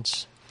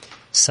adolescents,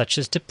 such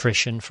as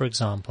depression, for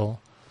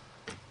example,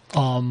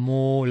 are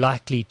more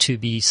likely to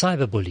be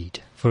cyberbullied,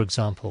 for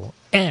example,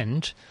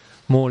 and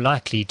more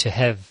likely to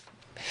have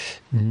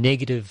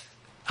negative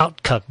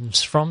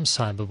outcomes from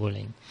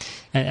cyberbullying.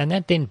 And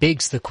that then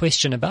begs the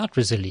question about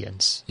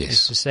resilience. Yes.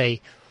 Is to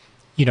say,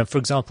 for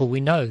example,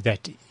 we know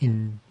that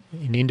in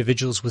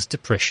individuals with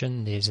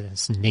depression, there's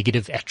this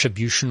negative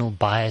attributional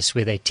bias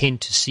where they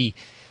tend to see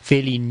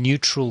fairly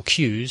neutral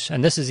cues,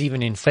 and this is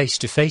even in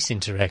face-to-face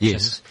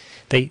interactions.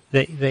 Yes.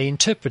 They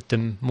interpret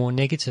them more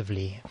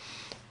negatively.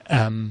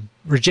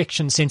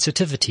 Rejection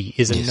sensitivity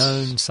is a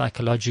known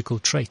psychological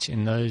trait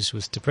in those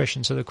with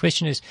depression. So the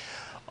question is,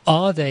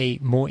 are they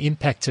more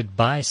impacted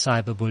by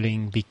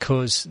cyberbullying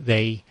because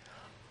they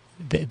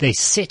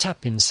set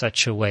up in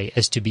such a way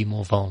as to be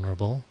more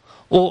vulnerable?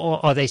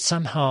 Or are they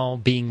somehow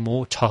being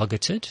more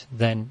targeted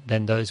than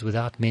those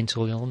without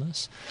mental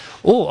illness?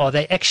 Or are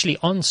they actually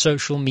on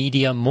social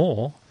media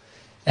more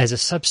as a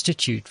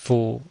substitute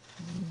for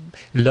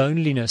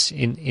loneliness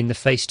in the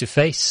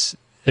face-to-face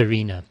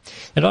arena?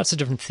 There are lots of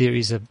different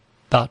theories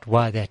about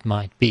why that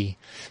might be.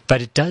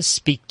 But it does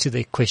speak to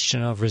the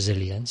question of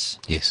resilience.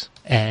 Yes.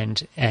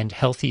 And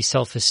healthy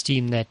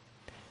self-esteem that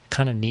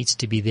kind of needs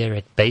to be there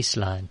at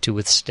baseline to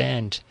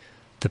withstand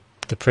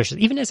the pressure,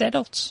 even as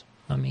adults.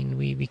 I mean,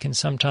 we can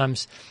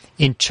sometimes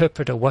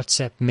interpret a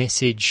WhatsApp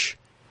message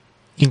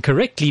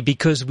incorrectly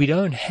because we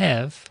don't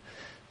have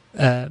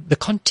the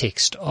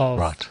context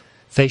of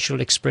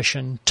facial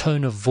expression,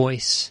 tone of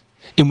voice.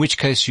 In which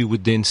case you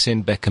would then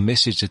send back a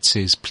message that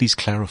says, please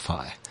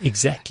clarify.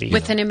 Exactly.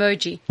 With an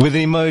emoji. With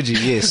an emoji,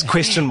 yes.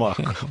 Question mark.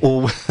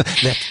 Or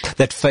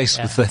that face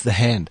with the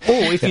hand.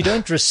 Or if you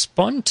don't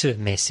respond to a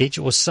message,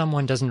 or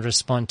someone doesn't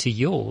respond to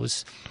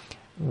yours,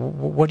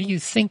 what do you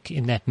think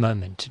in that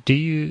moment? Do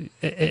you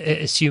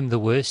assume the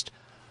worst?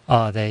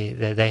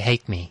 They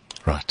hate me.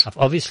 Right. I've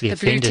obviously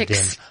offended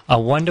them. I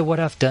wonder what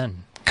I've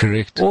done.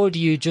 Correct. Or do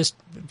you just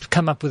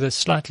come up with a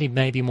slightly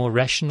maybe more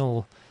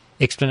rational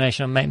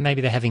explanation, or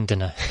maybe they're having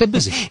dinner? They're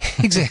busy.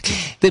 Exactly.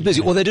 They're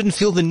busy. Or they didn't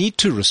feel the need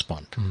to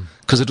respond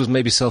because it was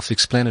maybe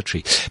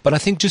self-explanatory. But I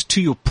think just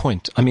to your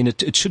point, I mean,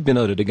 it should be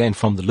noted again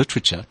from the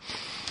literature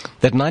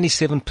that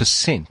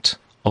 97%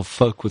 of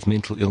folk with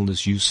mental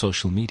illness use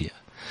social media.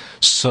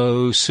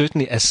 So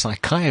certainly as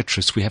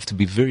psychiatrists, we have to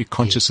be very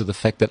conscious of the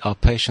fact that our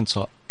patients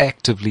are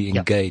actively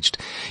engaged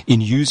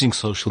in using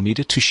social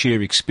media to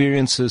share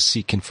experiences,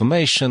 seek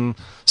information,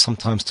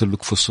 sometimes to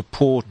look for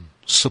support,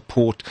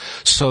 support?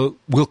 So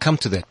we'll come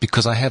to that,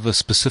 because I have a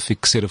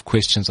specific set of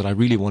questions that I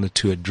really wanted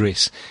to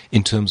address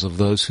in terms of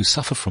those who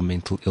suffer from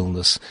mental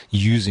illness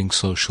using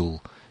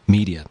social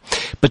media.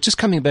 But just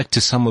coming back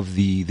to some of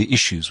the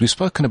issues, we've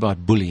spoken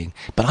about bullying,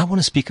 but I want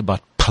to speak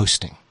about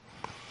posting.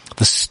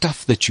 The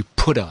stuff that you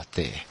put out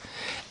there,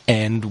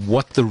 and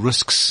what the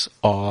risks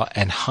are,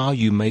 and how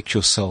you make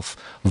yourself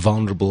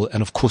vulnerable.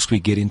 And of course we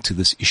get into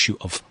this issue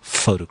of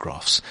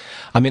photographs.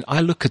 I mean, I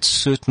look at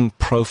certain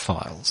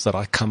profiles that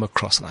I come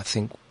across and I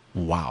think,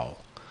 wow,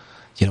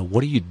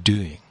 what are you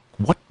doing?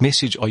 What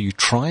message are you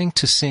trying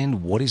to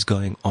send? What is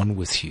going on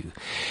with you?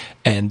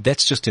 And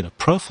that's just in a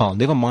profile,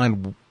 never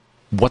mind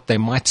what they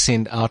might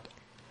send out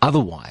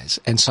otherwise.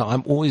 And so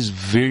I'm always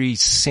very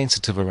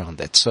sensitive around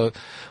that. So,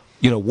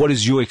 what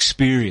is your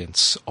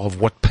experience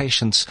of what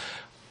patients,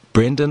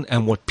 Brendan,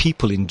 and what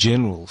people in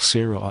general,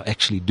 Sarah, are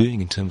actually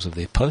doing in terms of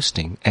their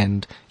posting?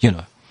 And,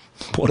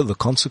 what are the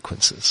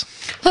consequences?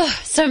 Oh,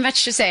 so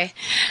much to say.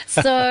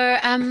 So,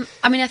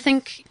 I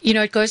think,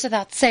 it goes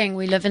without saying,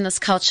 we live in this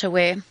culture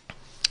where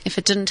if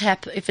it didn't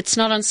happen, if it's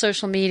not on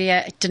social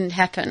media, it didn't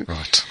happen.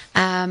 Right.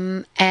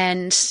 And,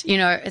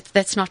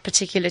 that's not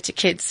particular to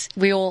kids.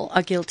 We all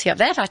are guilty of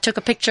that. I took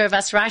a picture of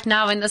us right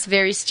now in this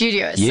very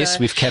studio. Yes, so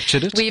we've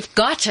captured it. We've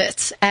got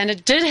it, and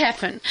it did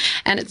happen,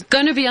 and it's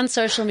going to be on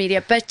social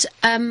media. But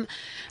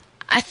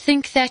I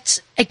think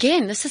that,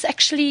 again, this is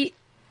actually,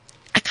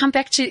 I come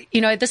back to,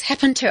 this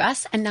happened to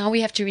us, and now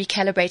we have to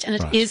recalibrate. And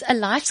it is a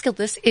life skill.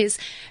 This is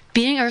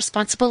being a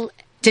responsible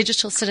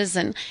digital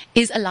citizen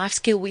is a life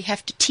skill we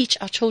have to teach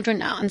our children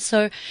now. And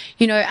so,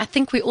 I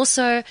think we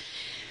also,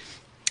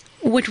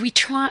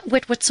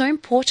 what's so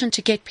important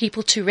to get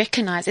people to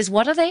recognize is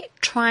what are they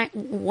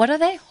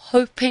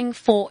hoping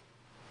for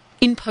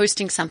in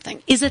posting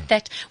something? Is it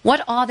that,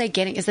 what are they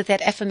getting? Is it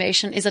that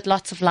affirmation? Is it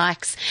lots of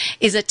likes?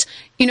 Is it,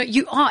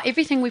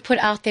 everything we put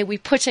out there, we're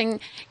putting,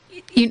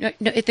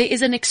 there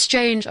is an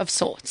exchange of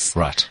sorts.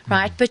 Right.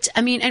 Right. But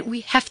and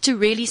we have to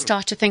really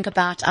start to think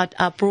about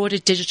our broader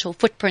digital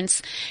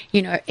footprints.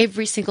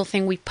 Every single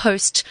thing we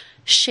post,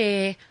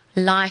 share,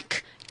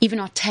 like, even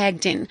are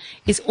tagged in,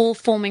 is all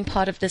forming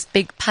part of this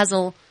big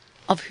puzzle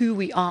of who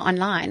we are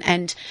online.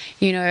 And,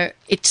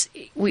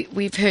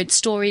 we've heard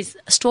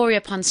story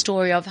upon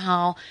story of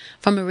how,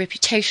 from a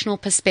reputational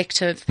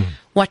perspective,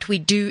 what we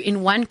do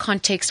in one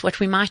context, what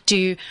we might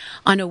do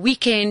on a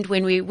weekend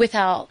when we're with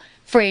our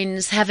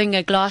friends having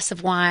a glass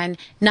of wine,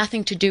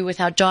 nothing to do with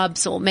our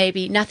jobs, or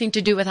maybe nothing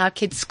to do with our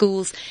kids'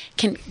 schools,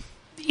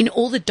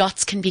 all the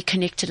dots can be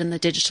connected in the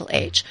digital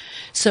age.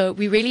 So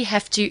we really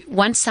have to,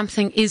 once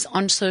something is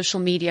on social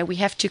media, we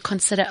have to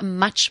consider a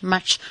much,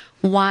 much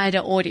wider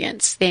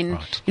audience than,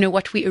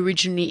 what we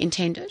originally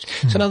intended.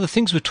 So now the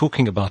things we're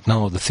talking about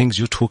now, the things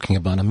you're talking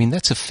about,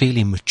 that's a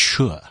fairly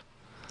mature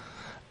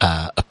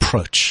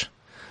approach.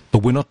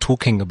 But we're not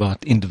talking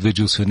about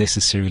individuals who are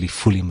necessarily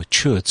fully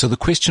matured. So the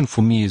question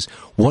for me is,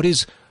 what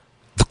is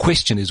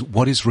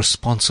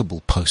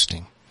responsible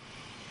posting?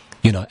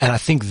 And I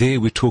think there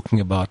we're talking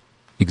about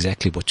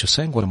exactly what you're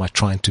saying. What am I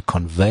trying to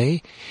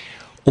convey?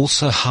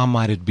 Also, how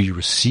might it be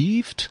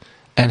received?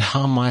 And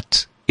how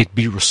might it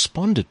be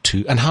responded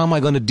to? And how am I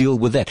going to deal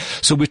with that?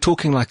 So we're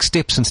talking like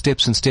steps and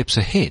steps and steps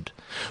ahead,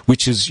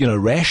 which is,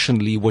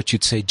 rationally what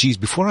you'd say, geez,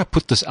 before I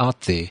put this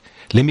out there,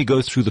 let me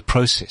go through the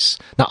process.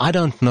 Now, I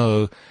don't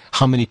know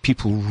how many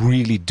people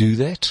really do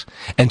that.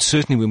 And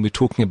certainly when we're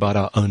talking about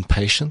our own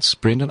patients,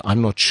 Brendan,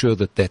 I'm not sure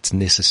that that's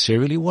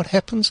necessarily what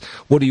happens.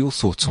 What are your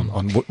thoughts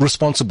on what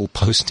responsible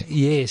posting?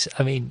 Yes,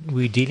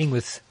 we're dealing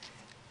with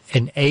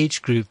an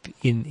age group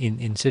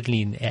in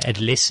certainly an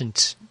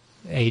adolescent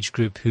age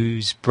group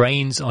whose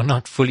brains are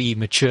not fully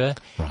mature,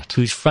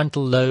 whose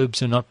frontal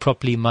lobes are not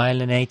properly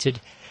myelinated,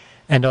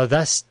 and are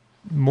thus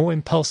more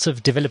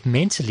impulsive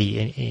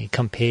developmentally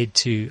compared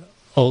to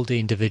older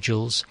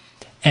individuals.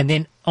 And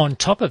then on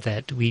top of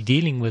that, we're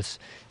dealing with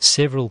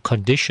several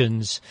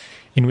conditions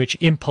in which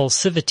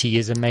impulsivity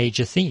is a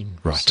major theme.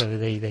 Right. So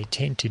they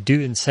tend to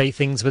do and say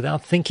things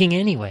without thinking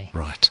anyway.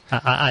 Right.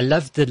 I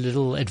love the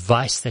little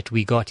advice that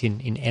we got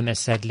in Emma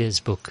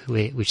Sadler's book,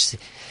 which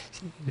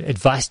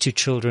advice to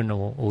children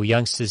or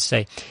youngsters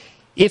say,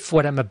 if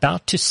what I'm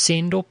about to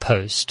send or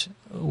post,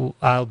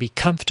 I'll be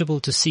comfortable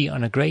to see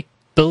on a great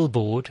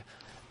billboard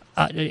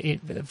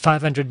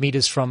 500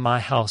 meters from my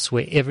house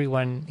where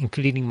everyone,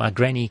 including my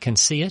granny, can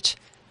see it,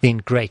 then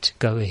great,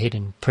 go ahead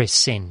and press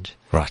send.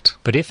 Right.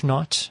 But if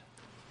not,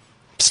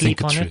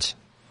 sleep on it,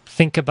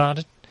 think about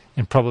it,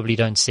 and probably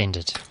don't send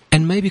it.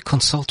 And maybe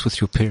consult with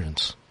your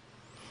parents.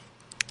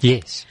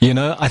 Yes.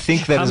 I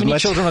think that how many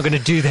children are going to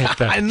do that,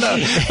 though? I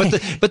know.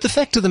 But the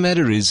fact of the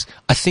matter is,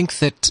 I think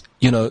that,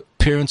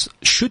 parents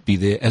should be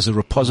there as a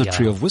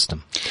repository of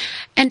wisdom.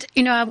 And,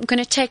 I'm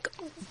going to take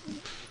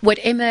what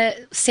Emma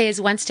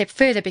says one step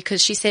further,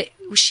 because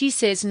she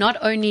says not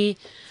only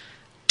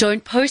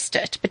don't post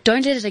it, but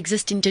don't let it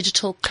exist in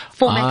digital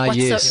format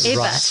whatsoever,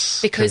 right.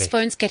 because Correct.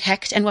 phones get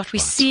hacked. And what we're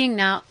seeing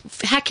now,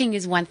 hacking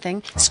is one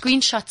thing,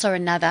 screenshots are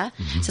another.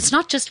 So it's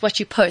not just what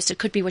you post; it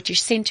could be what you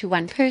send to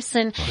one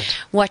person,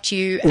 what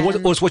you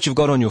or it's what you've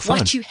got on your phone.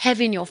 what you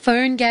have in your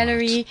phone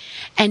gallery,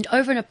 and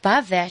over and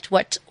above that,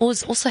 what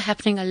is also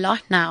happening a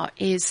lot now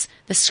is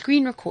the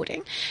screen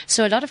recording.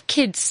 So a lot of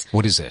kids.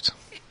 What is that?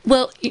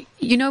 Well,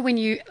 you know,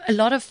 a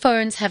lot of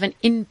phones have an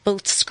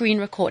inbuilt screen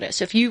recorder.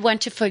 So if you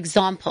want to, for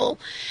example,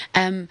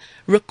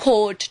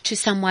 record to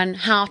someone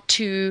how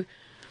to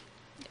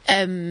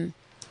download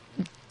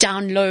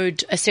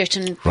a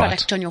certain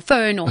product on your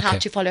phone, or how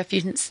to follow a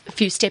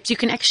few steps, you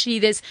can actually,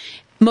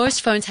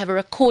 most phones have a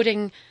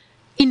recording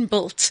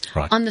inbuilt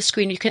on the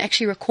screen. You can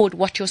actually record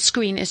what your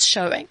screen is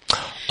showing.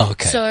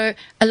 Okay. So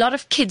a lot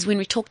of kids, when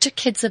we talk to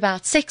kids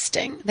about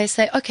sexting, they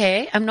say,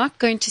 okay, I'm not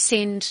going to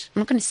send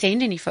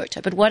any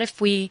photo, but what if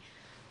we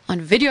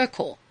on video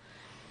call?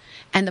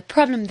 And the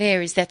problem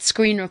there is that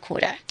screen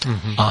recorder.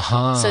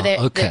 So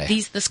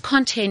this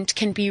content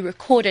can be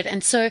recorded.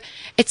 And so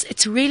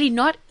it's really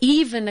not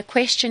even a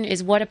question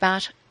is what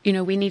about,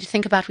 we need to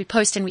think about, we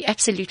post, and we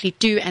absolutely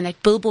do. And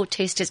that billboard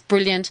test is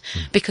brilliant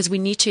because we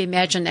need to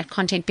imagine that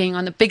content being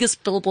on the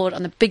biggest billboard,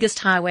 on the biggest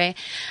highway.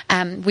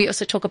 We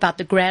also talk about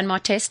the grandma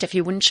test. If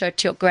you wouldn't show it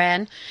to your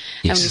gran,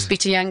 and when you speak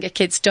to younger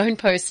kids, don't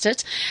post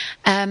it.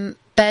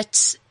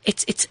 But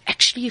it's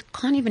actually, you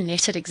can't even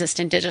let it exist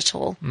in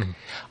digital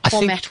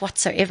format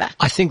whatsoever.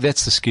 I think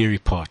that's the scary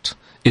part,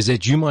 is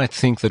that you might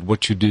think that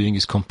what you're doing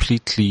is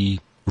completely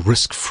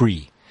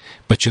risk-free,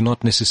 but you're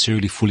not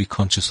necessarily fully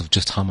conscious of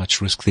just how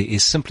much risk there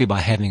is simply by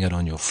having it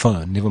on your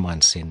phone, never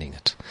mind sending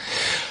it.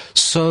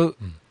 So,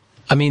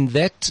 I mean,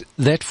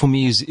 that for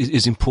me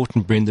is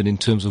important, Brendan, in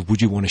terms of,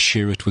 would you want to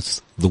share it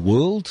with the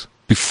world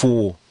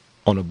before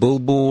on a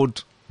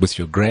billboard with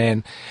your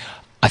gran?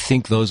 I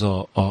think those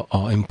are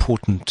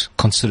important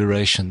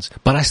considerations.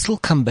 But I still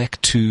come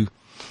back to,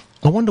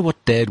 I wonder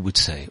what Dad would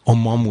say or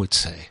Mom would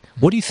say.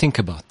 What do you think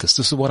about this?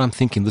 This is what I'm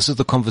thinking. This is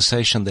the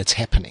conversation that's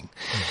happening.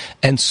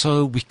 And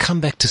so we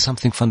come back to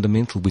something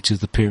fundamental, which is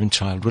the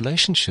parent-child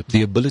relationship,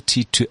 the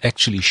ability to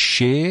actually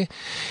share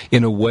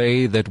in a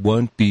way that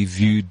won't be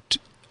viewed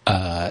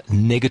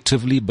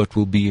negatively, but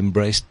will be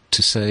embraced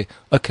to say,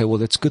 okay, well,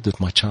 that's good that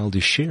my child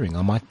is sharing.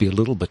 I might be a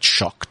little bit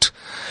shocked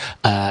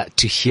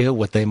to hear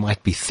what they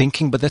might be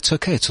thinking, but that's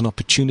okay. It's an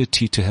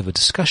opportunity to have a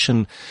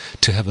discussion,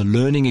 to have a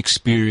learning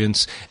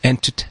experience,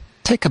 and to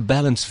take a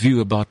balanced view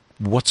about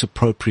what's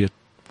appropriate,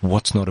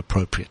 what's not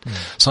appropriate.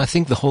 So I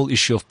think the whole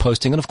issue of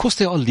posting, and of course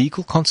there are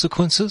legal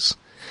consequences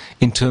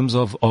in terms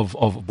of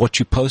what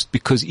you post,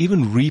 because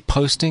even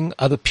reposting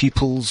other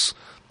people's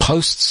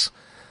posts,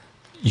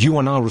 you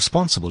are now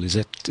responsible. Is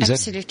that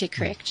absolutely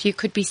correct? You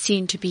could be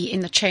seen to be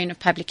in the chain of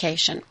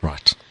publication.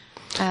 Right.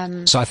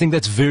 So I think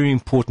that's very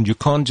important. You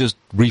can't just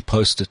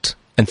repost it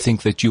and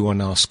think that you are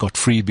now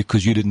scot-free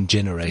because you didn't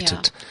generate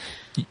it.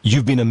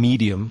 You've been a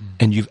medium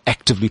and you've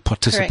actively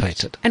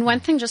participated. Correct. And one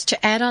thing just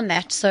to add on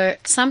that, so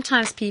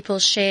sometimes people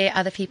share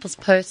other people's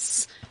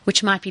posts,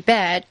 which might be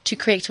bad, to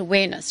create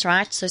awareness,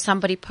 right? So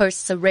somebody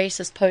posts a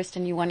racist post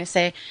and you want to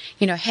say,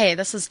 hey,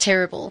 this is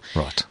terrible.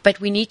 Right. But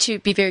we need to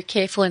be very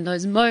careful in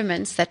those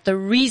moments that the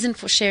reason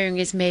for sharing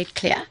is made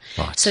clear.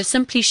 Right. So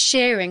simply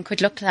sharing could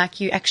look like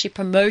you actually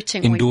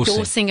promoting or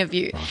endorsing a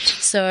view. Right.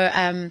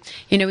 So,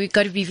 we've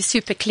got to be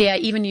super clear,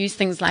 even use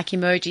things like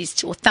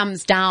emojis or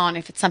thumbs down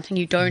if it's something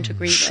you don't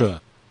agree with. Sure.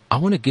 I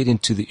want to get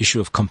into the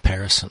issue of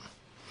comparison,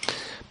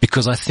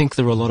 because I think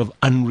there are a lot of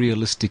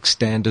unrealistic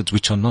standards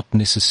which are not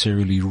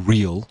necessarily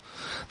real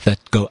that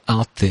go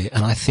out there.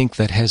 And I think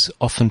that has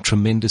often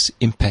tremendous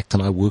impact.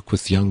 And I work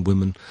with young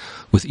women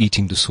with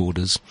eating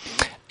disorders.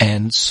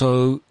 And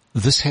so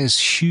this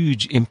has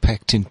huge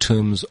impact in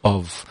terms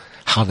of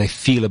how they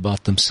feel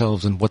about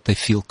themselves and what they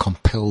feel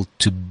compelled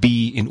to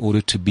be in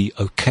order to be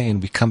okay.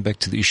 And we come back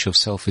to the issue of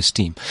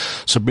self-esteem.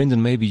 So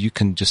Brendan, maybe you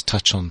can just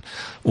touch on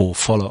or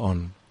follow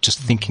on just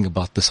thinking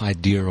about this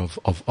idea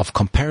of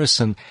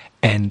comparison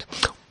and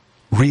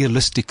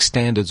realistic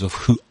standards of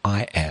who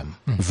I am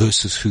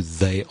versus who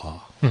they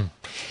are.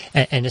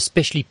 And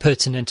especially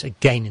pertinent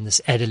again in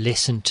this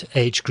adolescent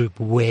age group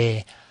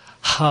where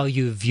how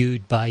you're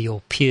viewed by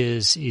your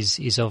peers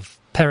is of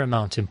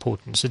paramount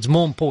importance. It's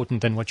more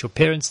important than what your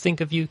parents think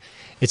of you.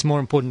 It's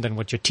more important than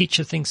what your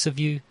teacher thinks of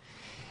you.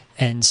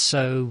 And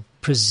so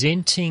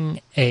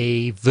presenting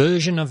a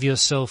version of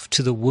yourself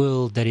to the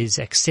world that is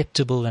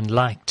acceptable and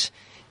liked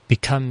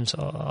becomes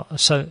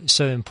so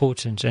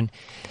important. And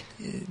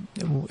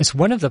it's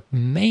one of the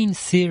main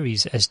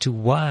theories as to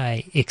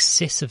why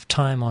excessive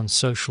time on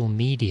social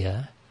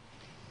media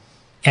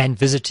and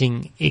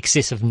visiting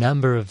excessive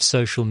number of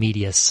social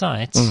media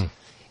sites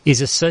is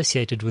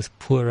associated with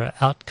poorer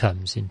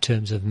outcomes in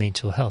terms of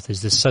mental health.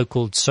 Is the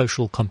so-called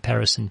social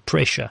comparison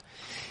pressure,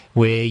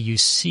 where you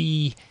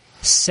see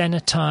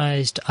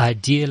sanitized,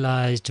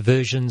 idealized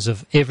versions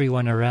of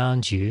everyone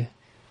around you,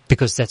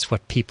 because that's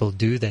what people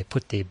do. They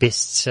put their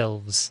best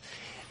selves,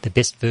 the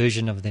best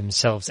version of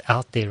themselves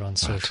out there on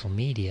social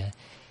media.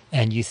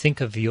 and you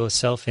think of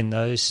yourself in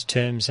those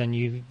terms, and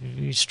you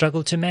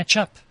struggle to match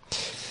up.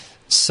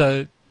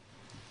 So,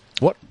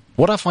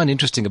 what I find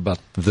interesting about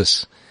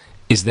this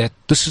is that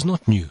this is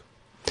not new.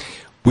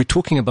 We're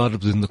talking about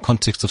it within the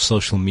context of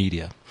social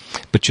media.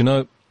 But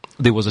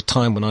there was a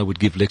time when I would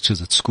give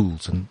lectures at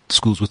schools, and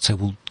schools would say,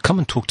 well, come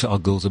and talk to our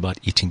girls about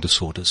eating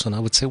disorders. And I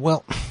would say,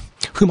 well,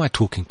 who am I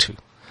talking to?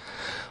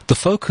 The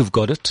folk who've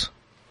got it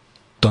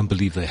don't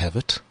believe they have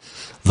it.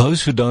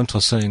 Those who don't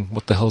are saying,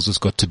 what the hell's this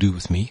got to do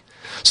with me?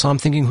 So I'm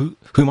thinking, who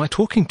am I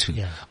talking to?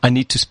 Yeah. I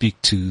need to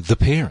speak to the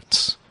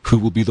parents, who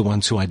will be the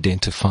ones who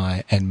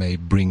identify and may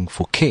bring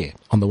for care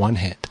on the one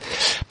hand.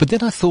 But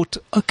then I thought,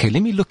 okay,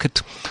 let me look at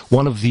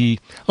one of the,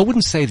 I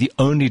wouldn't say the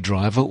only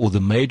driver or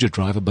the major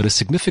driver, but a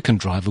significant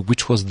driver,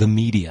 which was the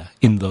media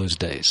in those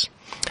days.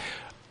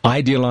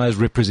 Idealized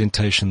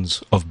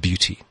representations of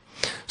beauty.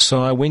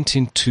 So I went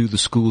into the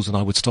schools and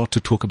I would start to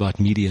talk about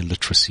media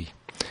literacy.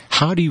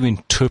 How do you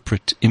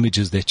interpret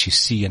images that you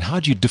see, and how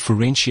do you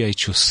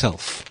differentiate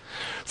yourself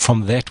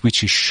from that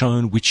which is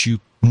shown, which you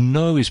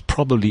know is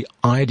probably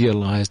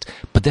idealized,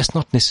 but that's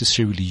not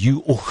necessarily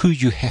you or who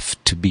you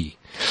have to be?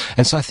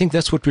 And so I think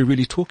that's what we're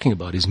really talking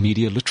about, is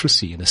media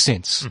literacy in a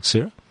sense.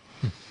 Sarah?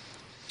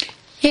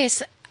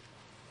 Yes.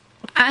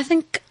 I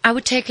think I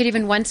would take it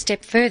even one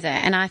step further,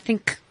 and I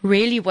think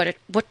really what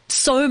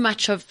so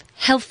much of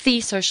healthy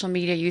social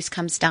media use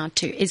comes down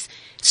to is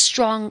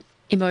strong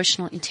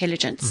emotional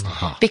intelligence.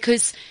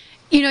 Because,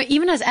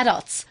 even as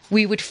adults,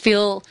 we would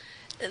feel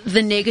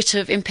the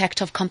negative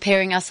impact of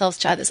comparing ourselves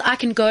to others. I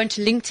can go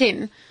into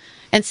LinkedIn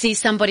and see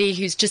somebody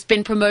who's just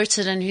been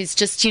promoted and who's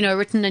just,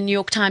 written a New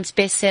York Times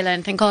bestseller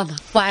and think, oh,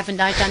 why haven't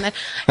I done that?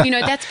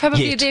 That's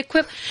probably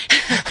the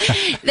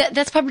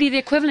that's probably the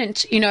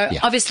equivalent,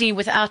 obviously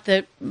without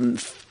the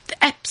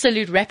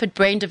absolute rapid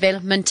brain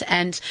development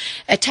and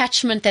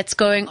attachment that's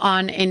going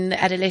on in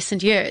the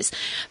adolescent years.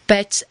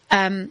 But,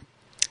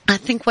 I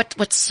think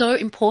what's so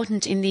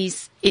important in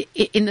these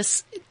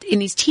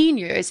teen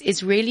years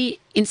is really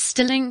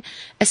instilling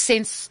a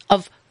sense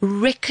of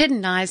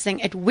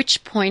recognizing at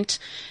which point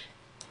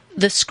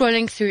the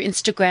scrolling through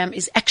Instagram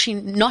is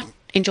actually not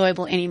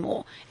enjoyable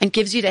anymore, and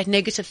gives you that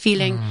negative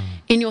feeling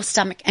in your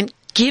stomach, and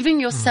giving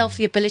yourself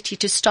the ability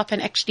to stop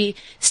and actually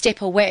step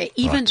away,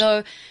 even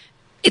though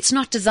it's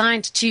not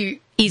designed to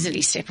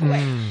easily step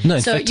away. No,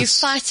 so fact, you're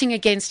fighting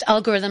against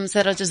algorithms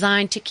that are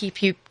designed to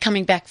keep you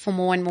coming back for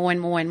more and more and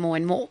more and more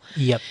and more.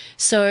 Yep.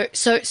 So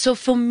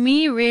for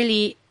me,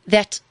 really,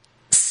 that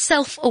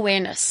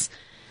self-awareness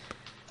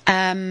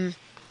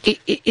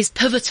is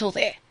pivotal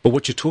there. But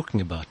what you're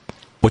talking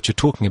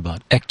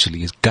about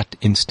actually is gut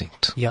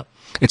instinct. Yep.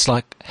 It's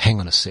like,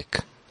 hang on a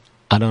sec,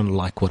 I don't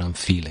like what I'm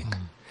feeling.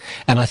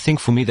 And I think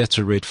for me that's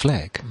a red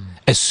flag.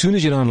 As soon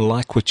as you don't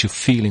like what you're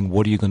feeling,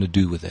 what are you going to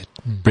do with it?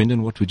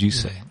 Brendan, what would you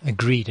say?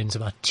 Agreed. And it's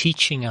about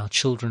teaching our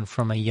children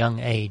from a young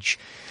age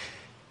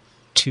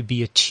to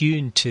be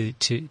attuned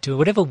to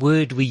whatever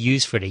word we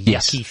use for it, a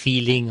yucky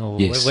feeling or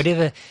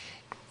whatever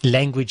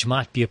language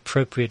might be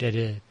appropriate at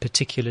a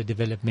particular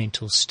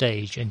developmental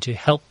stage, and to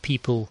help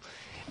people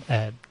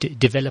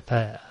develop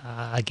a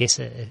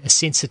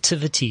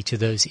sensitivity to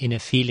those inner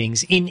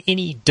feelings in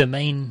any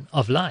domain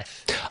of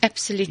life.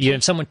 Absolutely.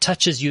 If someone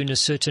touches you in a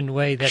certain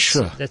way, that's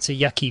a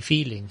yucky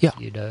feeling. Yeah.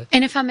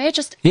 And if I may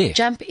just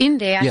jump in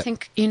there, I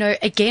think,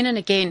 again and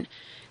again,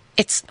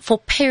 it's for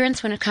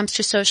parents when it comes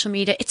to social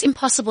media, it's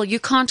impossible. You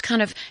can't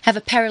kind of have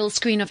a parallel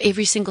screen of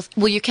every single,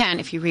 well, you can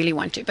if you really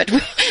want to, but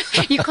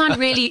you can't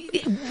really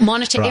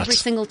monitor every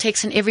single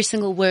text and every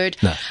single word.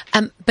 No.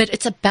 But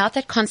it's about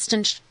that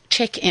constant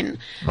check-in.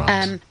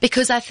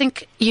 Because I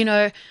think,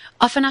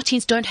 often our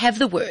teens don't have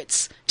the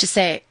words to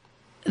say,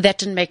 that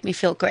didn't make me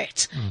feel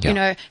great.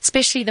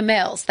 Especially the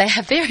males. They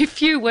have very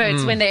few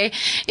words when they're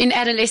in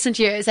adolescent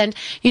years. And,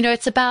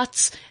 it's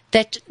about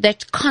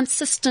that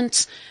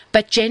consistent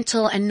but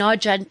gentle and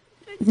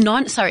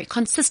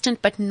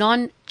consistent but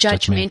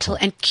non-judgmental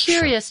and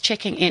curious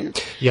checking in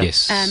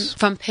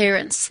from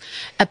parents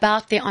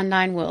about their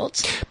online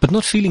world. But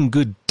not feeling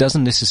good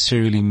doesn't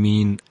necessarily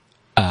mean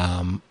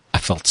I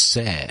felt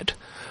sad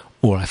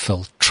or I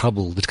felt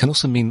troubled. It can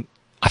also mean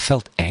I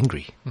felt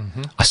angry.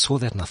 I saw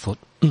that and I thought,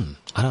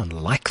 I don't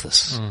like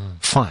this.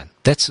 Fine.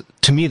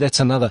 To me,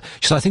 that's another.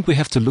 So I think we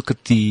have to look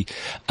at the,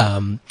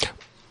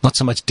 not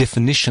so much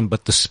definition,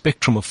 but the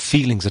spectrum of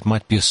feelings that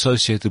might be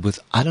associated with,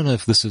 I don't know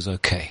if this is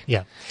okay.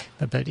 Yeah.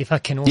 But if I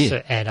can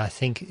also add, I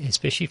think,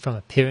 especially from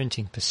a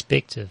parenting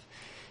perspective,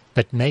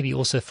 but maybe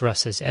also for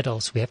us as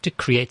adults, we have to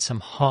create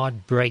some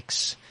hard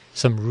breaks,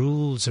 some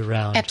rules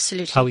around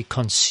how we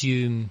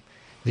consume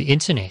the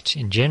internet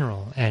in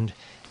general. And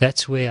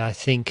that's where I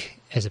think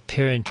as a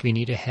parent we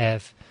need to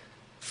have,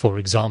 for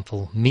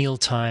example, meal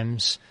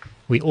times.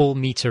 We all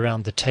meet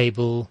around the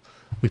table.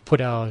 We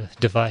put our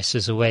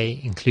devices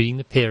away, including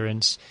the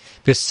parents,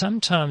 because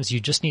sometimes you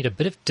just need a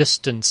bit of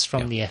distance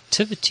from the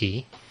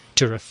activity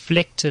to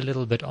reflect a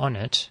little bit on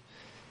it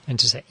and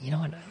to say, you know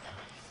what,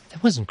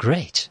 that wasn't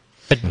great.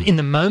 But in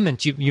the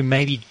moment, you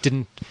maybe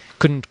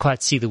couldn't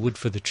quite see the wood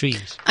for the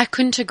trees. I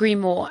couldn't agree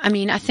more. I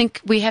mean, I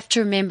think we have to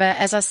remember,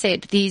 as I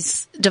said,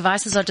 these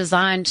devices are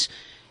designed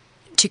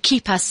to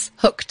keep us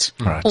hooked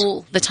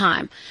all the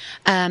time.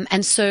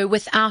 And so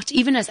without,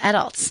 even as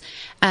adults,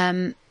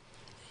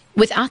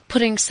 without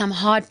putting some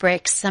hard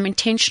breaks, some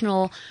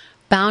intentional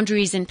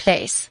boundaries in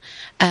place,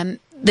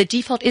 the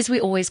default is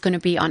we're always going to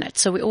be on it.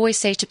 So we always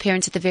say to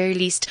parents, at the very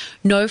least,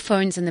 no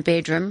phones in the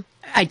bedroom.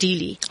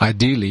 Ideally,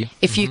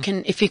 if you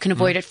can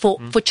avoid it for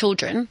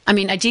children. I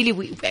mean, ideally,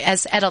 we,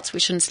 as adults, we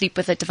shouldn't sleep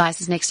with the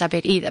devices next to our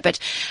bed either. But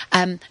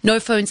no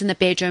phones in the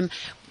bedroom.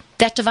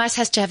 That device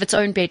has to have its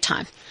own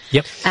bedtime.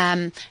 Yep.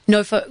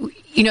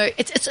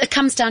 It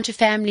comes down to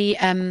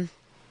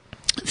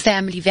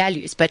family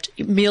values, but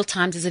meal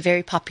times is a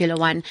very popular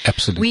one.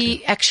 Absolutely.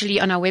 We actually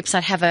on our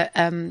website have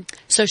a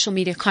social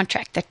media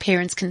contract that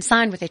parents can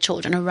sign with their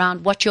children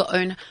around what your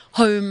own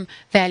home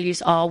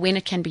values are, when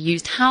it can be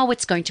used, how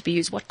it's going to be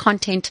used, what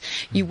content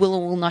you will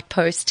or will not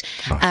post,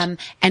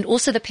 and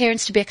also the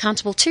parents to be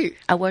accountable too.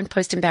 I won't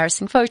post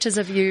embarrassing photos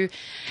of you,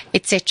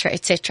 etc.,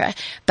 etc.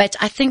 But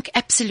I think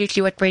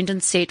absolutely what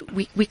Brendan said,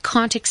 we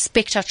can't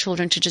expect our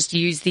children to just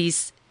use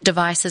these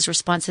devices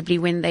responsibly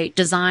when they're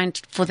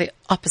designed for the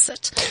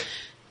opposite.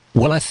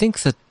 Well, I think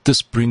that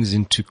this brings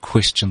into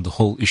question the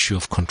whole issue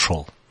of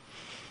control.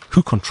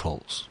 Who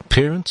controls?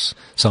 Parents?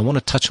 So I want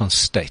to touch on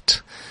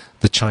state,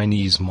 the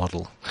Chinese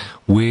model,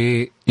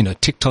 where,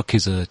 TikTok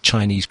is a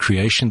Chinese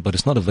creation, but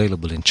it's not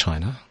available in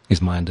China,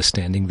 is my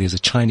understanding. There's a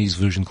Chinese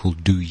version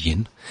called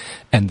Douyin,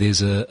 and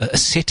there's a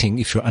setting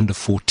if you're under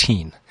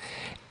 14,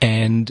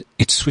 and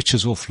it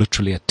switches off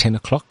literally at 10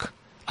 o'clock.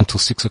 Until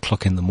 6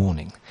 o'clock in the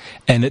morning.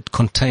 And it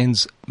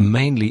contains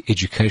mainly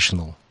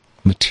educational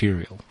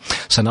material.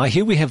 So now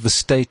here we have the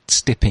state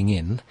stepping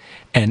in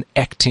and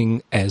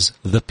acting as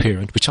the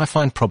parent, which I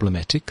find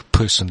problematic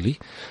personally,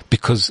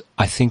 because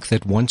I think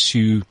that once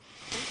you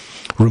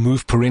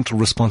remove parental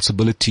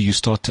responsibility, you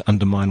start to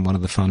undermine one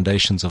of the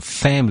foundations of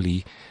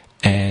family,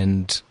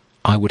 and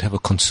I would have a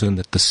concern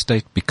that the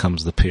state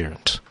becomes the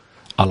parent.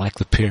 I like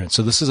the parent.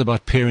 So this is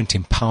about parent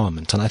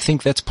empowerment. And I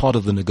think that's part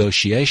of the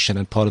negotiation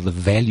and part of the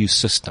value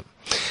system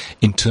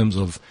in terms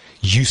of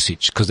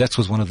usage, because that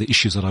was one of the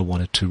issues that I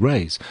wanted to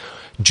raise.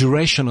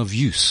 Duration of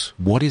use.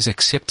 What is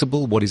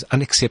acceptable? What is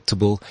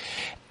unacceptable?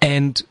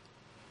 And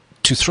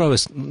to throw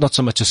us not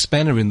so much a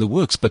spanner in the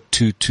works, but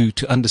to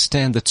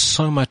understand that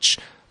so much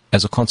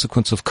as a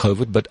consequence of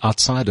COVID, but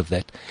outside of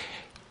that,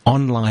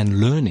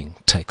 online learning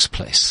takes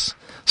place.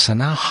 So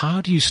now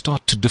how do you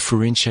start to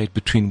differentiate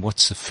between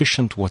what's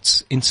sufficient,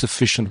 what's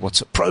insufficient,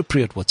 what's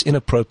appropriate, what's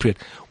inappropriate?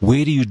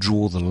 Where do you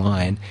draw the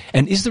line?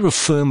 And is there a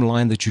firm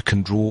line that you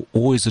can draw,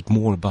 or is it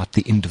more about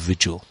the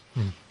individual?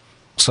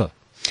 So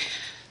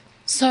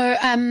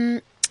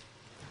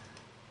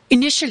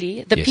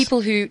initially,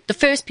 the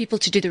first people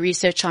to do the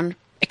research on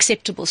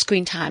acceptable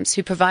screen times,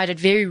 who provided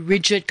very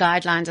rigid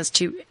guidelines as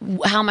to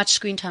how much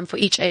screen time for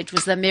each age,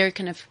 was the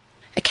American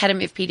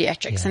Academy of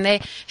Pediatrics, and they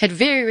had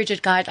very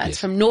rigid guidelines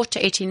from 0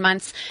 to 18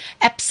 months,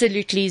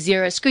 absolutely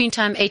zero screen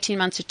time, 18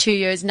 months to 2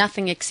 years,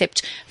 nothing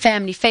except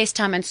family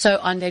FaceTime, and so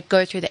on. They'd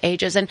go through the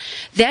ages, and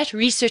that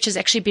research has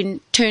actually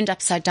been turned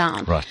upside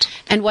down. Right.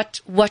 And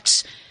what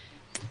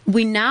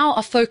we now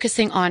are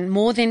focusing on,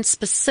 more than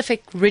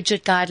specific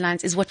rigid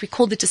guidelines, is what we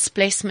call the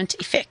displacement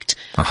effect.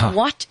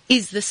 What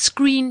is the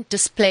screen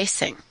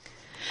displacing?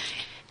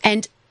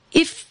 And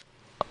if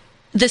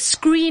the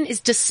screen is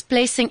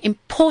displacing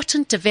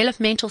important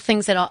developmental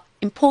things that are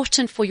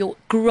important for your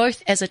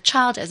growth as a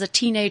child, as a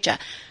teenager,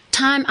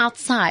 time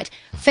outside,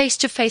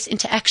 face-to-face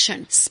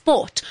interaction,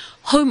 sport,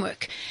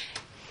 homework,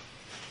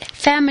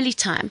 family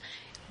time.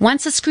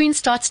 Once a screen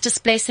starts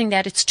displacing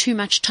that, it's too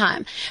much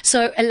time.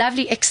 So a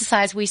lovely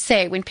exercise we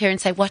say when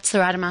parents say, what's the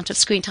right amount of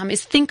screen time,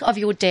 is think of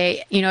your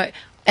day,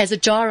 as a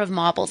jar of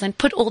marbles, and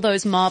put all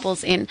those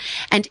marbles in.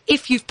 And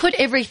if you've put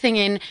everything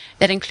in,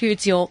 that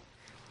includes your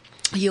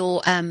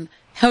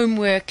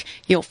homework,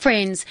 your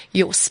friends,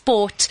 your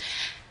sport,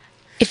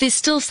 if there's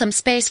still some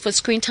space for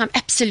screen time,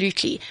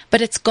 absolutely.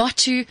 But it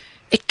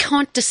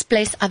can't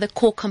displace other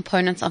core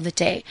components of the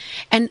day.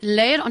 And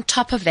layered on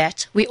top of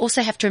that, we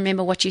also have to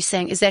remember what you're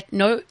saying is that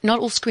not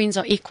all screens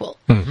are equal.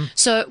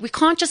 So we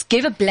can't just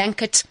give a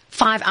blanket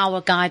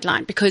 5-hour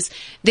guideline, because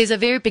there's a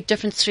very big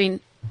difference between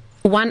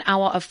 1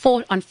 hour on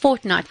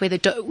Fortnite, where the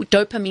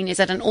dopamine is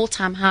at an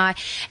all-time high,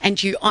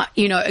 and you are,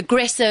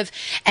 aggressive,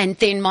 and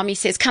then mommy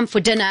says, "Come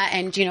for dinner,"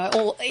 and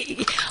all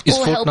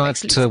hell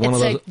breaks loose. One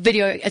it's of a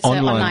video. It's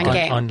an online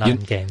game. Online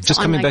game. Just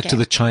coming back to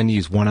the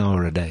Chinese, 1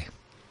 hour a day.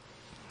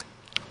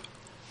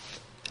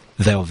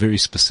 They are very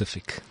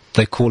specific.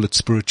 They call it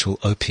spiritual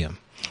opium.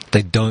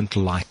 They don't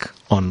like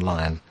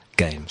online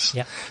games.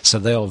 Yeah. So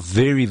they are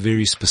very,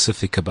 very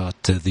specific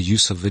about the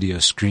use of video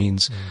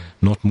screens,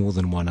 not more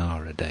than 1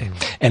 hour a day.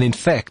 And in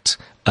fact,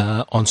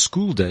 on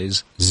school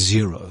days,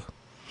 0.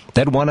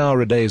 That 1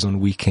 hour a day is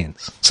on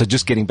weekends. So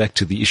just getting back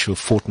to the issue of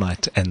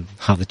Fortnite and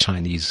how the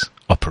Chinese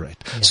operate.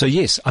 Yeah. So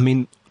yes,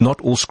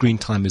 not all screen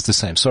time is the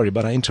same. Sorry,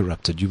 but I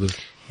interrupted. You were...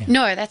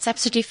 No, that's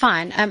absolutely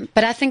fine.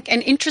 But I think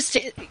an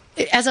interesting,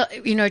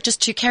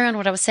 just to carry on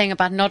what I was saying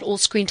about not all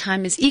screen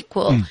time is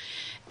equal.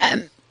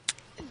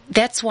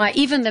 That's why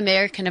even the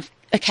American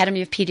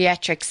Academy of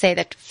Pediatrics say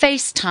that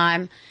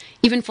FaceTime,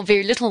 even for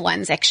very little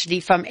ones, actually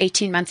from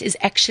 18 months, is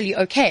actually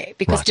okay,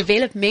 because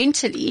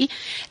developmentally,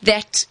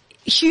 that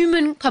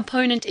human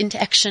component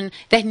interaction,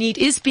 that need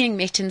is being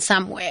met in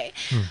some way.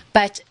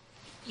 But,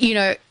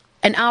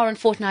 an hour and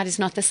fortnight is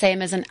not the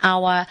same as an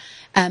hour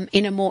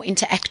in a more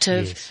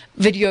interactive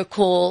video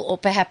call, or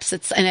perhaps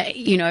it's an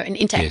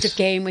interactive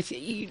game with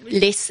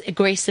less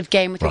aggressive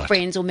game with your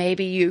friends, or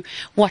maybe you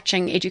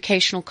watching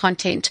educational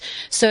content.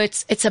 So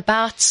it's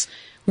about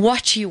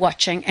what you're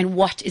watching and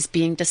what is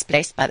being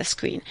displaced by the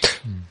screen.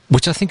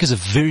 Which I think is a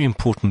very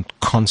important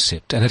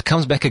concept, and it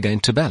comes back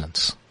again to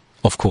balance,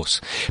 of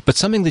course. But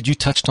something that you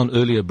touched on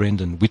earlier,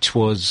 Brendan, which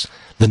was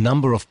the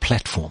number of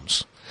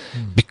platforms.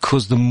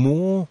 Because the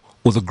more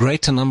or the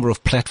greater number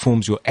of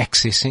platforms you're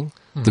accessing,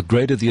 the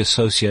greater the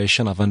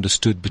association, I've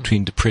understood,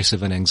 between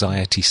depressive and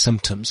anxiety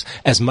symptoms,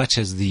 as much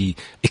as the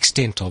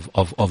extent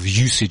of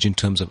usage in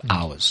terms of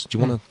hours. Do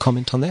you want to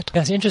comment on that?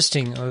 Yeah, it's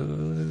interesting.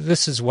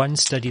 This is one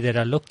study that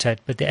I looked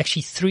at, but there are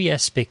actually three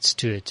aspects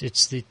to it.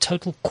 It's the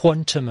total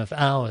quantum of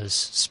hours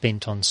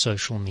spent on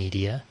social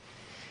media.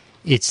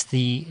 It's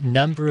the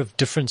number of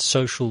different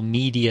social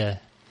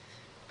media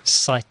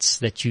sites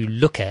that you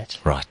look at.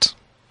 Right.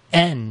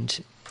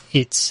 And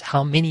it's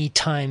how many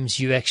times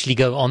you actually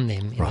go on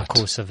them in the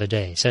course of a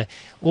day. So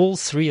all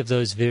three of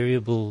those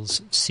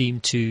variables seem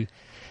to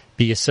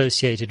be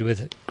associated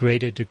with a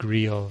greater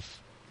degree of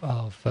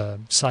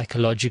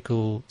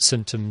psychological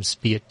symptoms,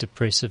 be it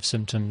depressive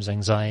symptoms,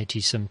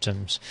 anxiety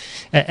symptoms,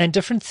 and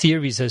different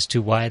theories as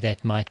to why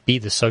that might be.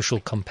 The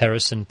social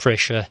comparison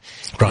pressure,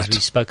 as we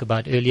spoke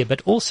about earlier.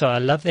 But also, I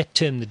love that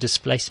term, the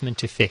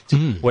displacement effect,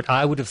 what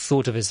I would have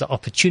thought of as the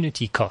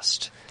opportunity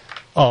cost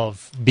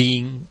of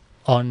being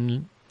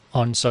on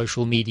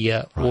social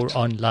media or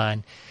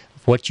online,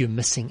 what you're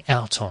missing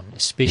out on,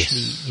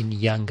 especially in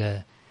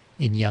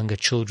younger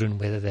children,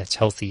 whether that's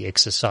healthy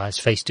exercise,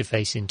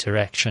 face-to-face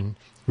interaction,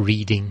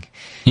 reading.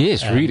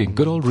 Yes, reading.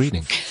 Good old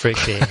reading.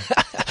 Fresh air.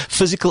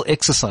 Physical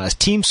exercise,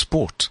 team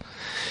sport.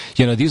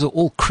 These are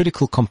all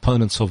critical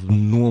components of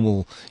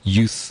normal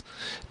youth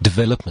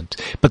development.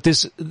 But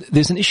there's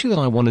an issue that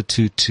I wanted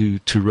to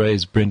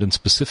raise, Brendan,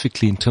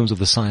 specifically in terms of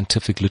the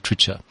scientific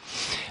literature.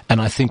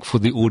 And I think for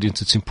the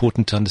audience, it's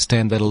important to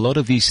understand that a lot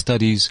of these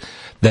studies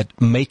that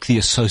make the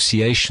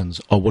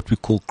associations are what we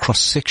call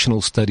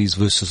cross-sectional studies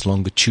versus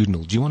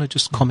longitudinal. Do you want to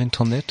just comment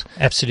on that?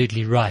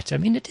 Absolutely right. I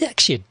mean, it's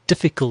actually a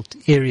difficult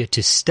area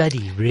to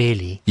study,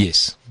 really.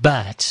 Yes.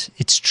 But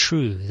it's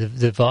true.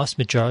 The vast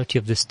majority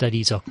of the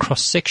studies are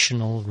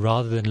cross-sectional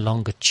rather than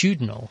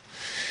longitudinal.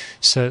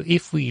 So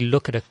if we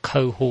look at a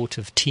cohort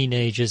of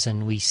teenagers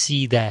and we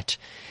see that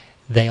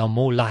they are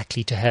more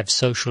likely to have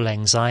social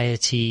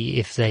anxiety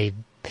if they've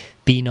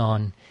been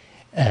on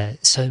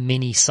so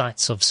many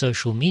sites of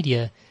social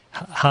media,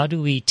 how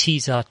do we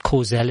tease out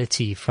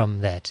causality from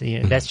that?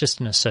 That's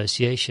just an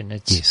association.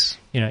 It's,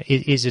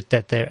 is it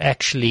that they're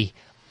actually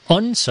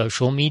on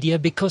social media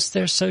because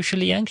they're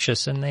socially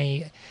anxious and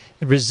they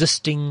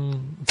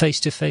resisting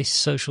face-to-face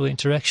social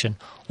interaction,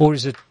 or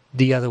is it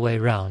the other way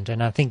around?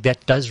 And I think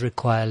that does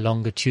require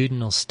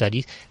longitudinal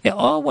studies. There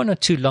are one or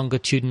two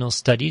longitudinal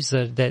studies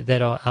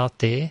that are out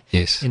there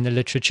in the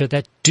literature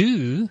that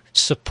do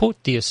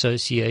support the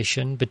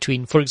association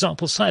between, for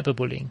example,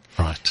 cyberbullying.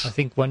 Right. I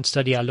think one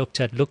study I looked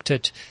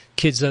at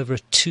kids over a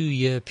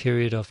 2-year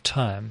period of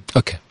time.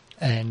 Okay.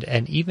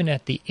 And even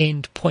at the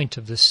end point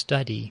of the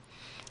study,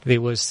 there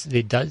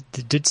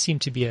did seem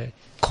to be a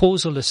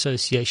causal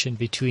association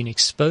between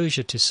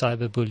exposure to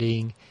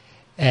cyberbullying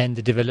and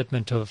the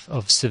development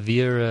of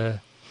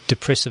severe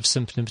depressive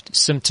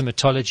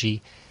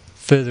symptomatology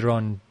further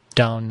on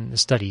down the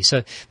study.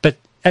 So, but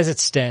as it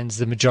stands,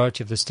 the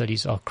majority of the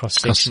studies are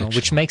cross-sectional,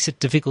 which makes it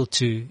difficult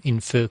to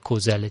infer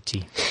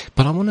causality.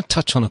 But I want to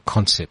touch on a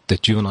concept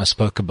that you and I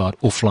spoke about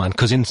offline,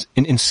 because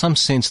in some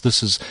sense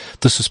this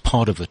is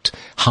part of it,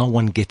 how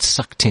one gets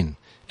sucked in.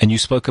 And you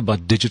spoke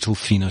about digital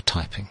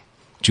phenotyping.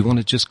 Do you want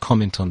to just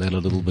comment on that a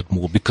little bit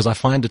more? Because I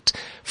find it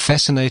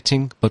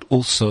fascinating, but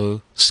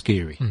also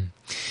scary.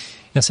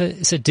 Now, so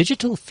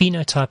digital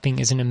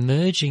phenotyping is an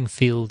emerging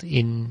field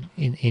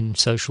in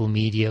social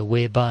media,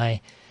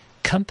 whereby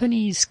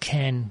companies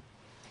can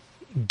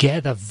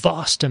gather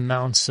vast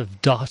amounts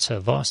of data,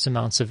 vast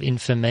amounts of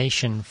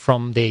information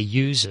from their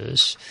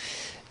users.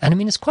 And I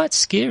mean, it's quite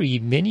scary.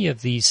 Many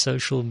of these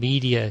social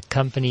media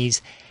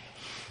companies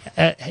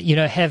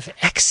have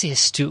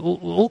access to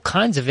all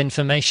kinds of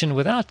information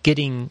without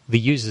getting the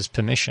user's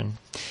permission.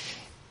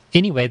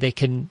 Anyway, they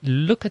can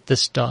look at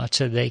this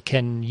data. They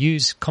can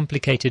use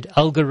complicated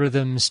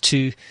algorithms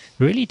to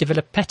really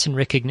develop pattern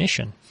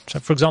recognition. So,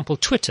 for example,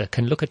 Twitter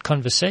can look at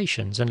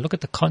conversations and look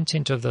at the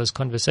content of those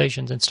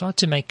conversations and start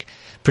to make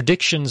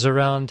predictions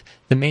around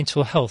the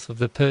mental health of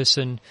the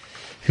person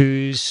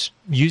who's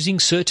using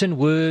certain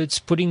words,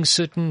 putting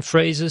certain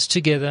phrases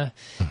together.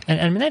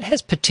 And I mean, that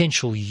has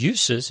potential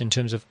uses in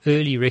terms of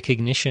early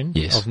recognition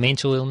of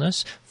mental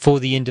illness for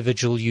the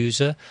individual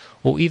user,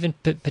 or even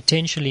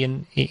potentially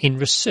in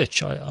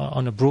research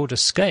on a broader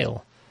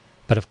scale.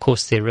 But of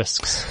course, there are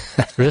risks.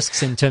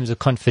 Risks in terms of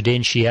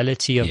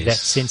confidentiality of that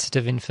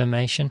sensitive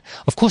information.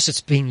 Of course,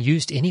 it's being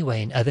used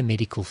anyway in other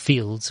medical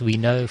fields. We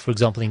know, for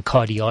example, in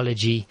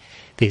cardiology,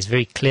 there's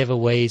very clever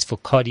ways for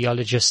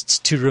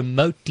cardiologists to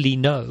remotely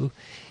know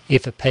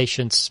if a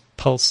patient's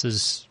pulse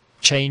is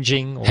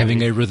changing or having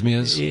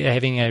arrhythmias.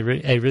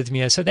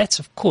 Arrhythmia. So that's,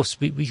 of course,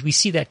 we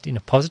see that in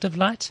a positive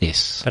light.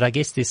 Yes. But I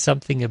guess there's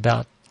something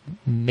about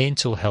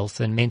mental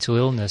health and mental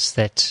illness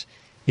that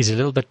is a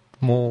little bit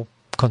more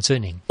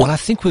concerning. Well, I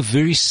think we're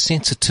very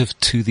sensitive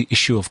to the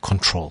issue of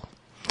control.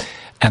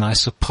 And I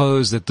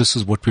suppose that this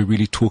is what we're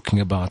really talking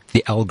about,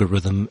 the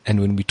algorithm,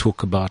 and when we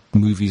talk about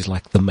movies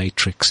like The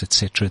Matrix,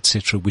 etc.,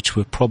 which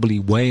were probably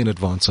way in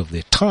advance of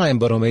their time,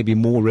 but are maybe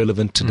more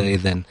relevant today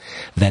than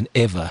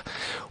ever,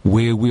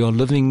 where we are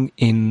living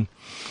in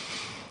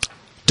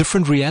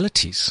different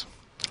realities.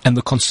 And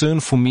the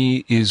concern for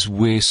me is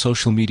where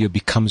social media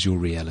becomes your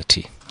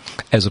reality,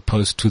 as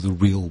opposed to the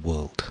real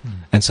world.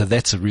 And so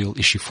that's a real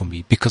issue for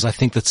me, because I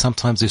think that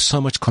sometimes there's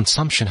so much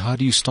consumption. How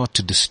do you start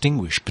to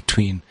distinguish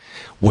between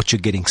what you're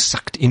getting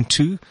sucked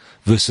into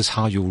versus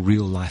how your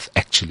real life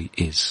actually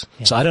is?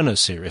 Yeah. So I don't know,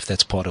 Sarah, if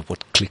that's part of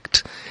what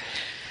clicked.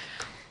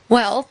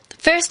 Well,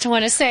 first I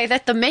want to say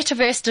that the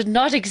metaverse did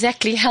not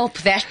exactly help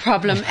that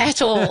problem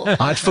at all.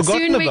 I'd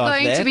forgotten Soon we're about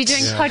going that. to be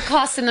doing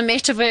podcasts in the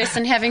metaverse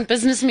and having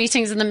business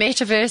meetings in the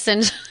metaverse,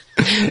 and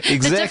Exactly.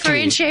 the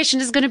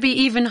differentiation is going to be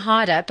even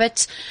harder.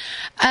 But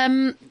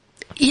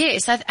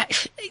yes,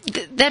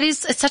 that is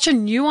such a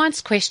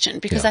nuanced question,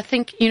 because I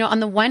think, on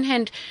the one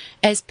hand,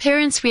 as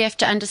parents, we have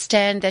to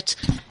understand that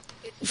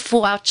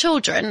for our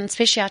children,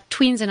 especially our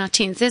tweens and our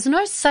teens, there's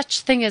no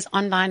such thing as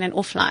online and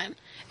offline.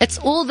 It's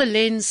all the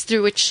lens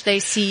through which they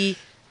see.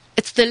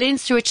 It's the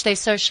lens through which they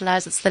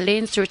socialize. It's the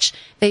lens through which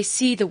they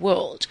see the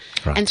world.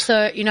 Right. And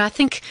so, I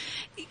think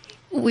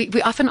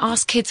we often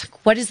ask kids,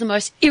 what is the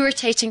most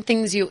irritating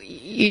things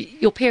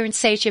your parents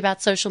say to you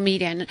about social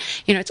media? And,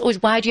 it's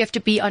always, why do you have to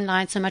be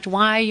online so much?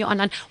 Why are you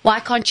online? Why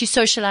can't you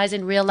socialize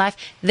in real life?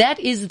 That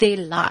is their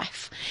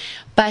life.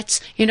 But,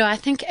 I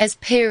think as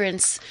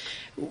parents,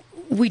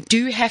 we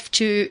do have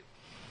to,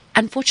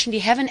 unfortunately,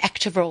 have an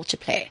active role to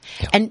play.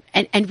 Yeah.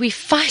 And we're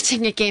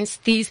fighting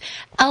against these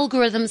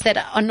algorithms that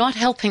are not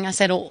helping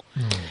us at all.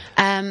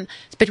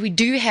 But we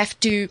do have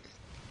to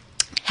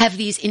have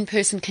these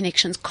in-person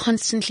connections,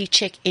 constantly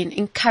check in,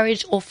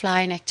 encourage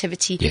offline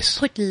activity,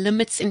 put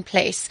limits in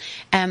place.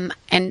 And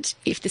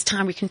if there's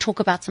time, we can talk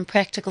about some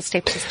practical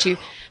steps as to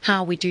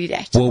how we do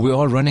that. Well, we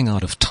are running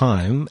out of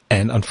time,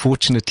 and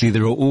unfortunately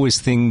there are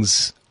always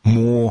things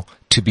more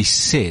to be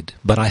said,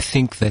 but I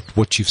think that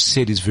what you've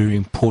said is very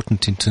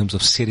important in terms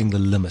of setting the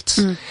limits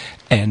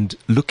and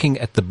looking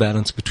at the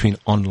balance between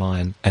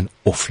online and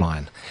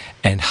offline,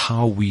 and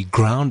how we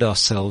ground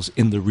ourselves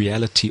in the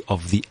reality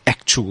of the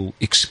actual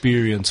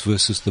experience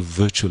versus the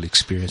virtual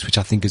experience, which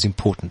I think is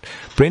important.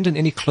 Brendan,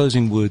 any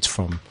closing words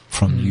from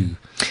you?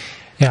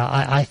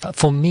 Yeah,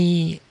 for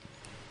me,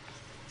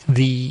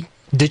 the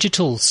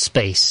digital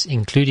space,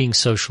 including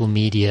social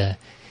media,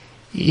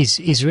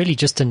 is really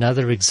just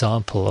another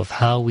example of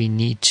how we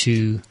need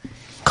to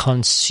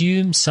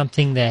consume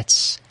something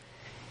that's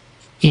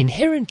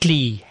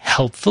inherently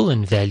helpful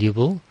and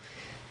valuable,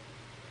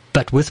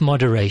 but with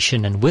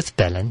moderation and with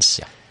balance,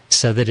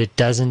 so that it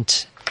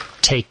doesn't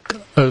take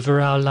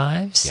over our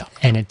lives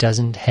and it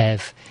doesn't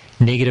have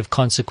negative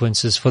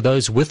consequences for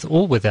those with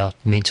or without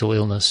mental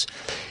illness.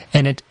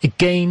 And it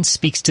again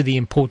speaks to the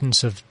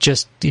importance of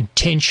just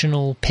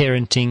intentional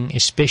parenting,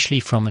 especially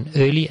from an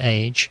early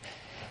age.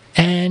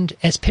 And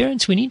as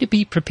parents, we need to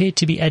be prepared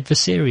to be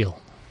adversarial.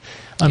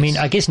 I mean,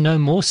 I guess no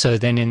more so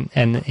than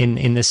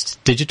in this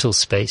digital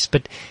space,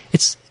 but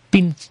it's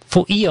been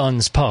for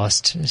eons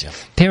past.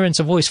 Parents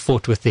have always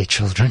fought with their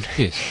children,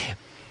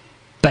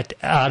 but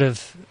out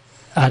of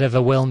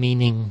a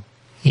well-meaning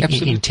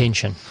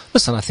intention.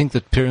 Listen, I think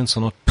that parents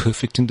are not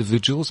perfect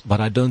individuals, but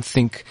I don't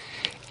think,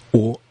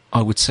 or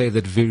I would say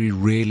that very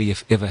rarely,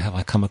 if ever, have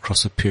I come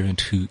across a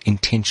parent who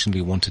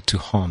intentionally wanted to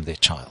harm their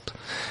child.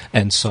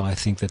 And so I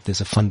think that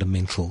there's a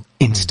fundamental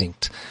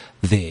instinct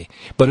there.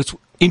 But it's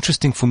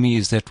interesting for me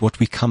is that what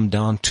we come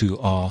down to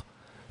are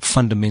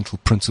fundamental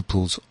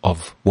principles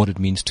of what it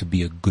means to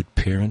be a good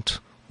parent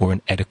or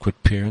an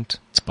adequate parent.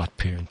 It's about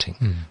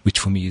parenting, which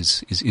for me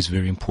is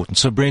very important.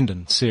 So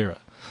Brendan, Sarah,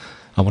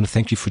 I want to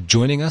thank you for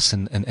joining us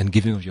and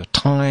giving of your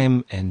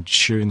time and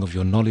sharing of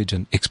your knowledge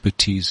and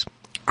expertise.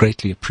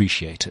 Greatly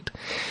appreciated.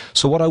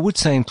 So what I would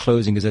say in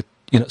closing is that,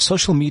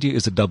 social media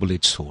is a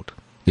double-edged sword.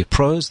 There are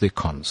pros, there are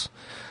cons.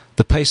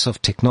 The pace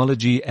of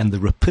technology and the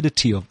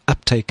rapidity of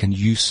uptake and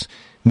use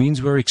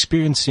means we're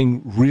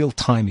experiencing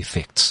real-time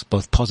effects,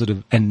 both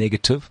positive and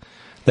negative,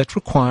 that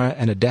require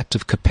an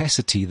adaptive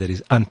capacity that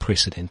is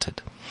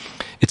unprecedented.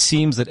 It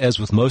seems that as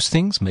with most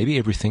things, maybe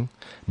everything,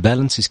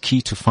 balance is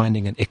key to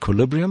finding an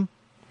equilibrium,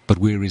 But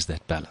where is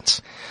that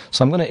balance?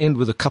 So I'm going to end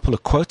with a couple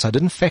of quotes. I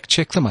didn't fact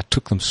check them. I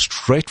took them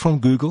straight from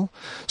Google.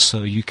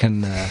 So you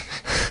can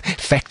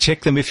fact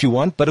check them if you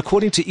want. But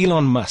according to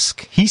Elon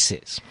Musk, he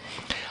says,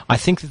 I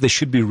think that there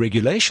should be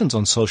regulations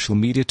on social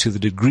media to the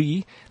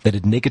degree that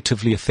it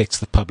negatively affects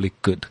the public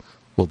good.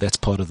 Well, that's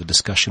part of the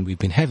discussion we've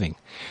been having.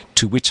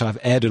 To which I've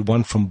added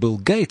one from Bill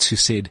Gates, who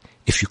said,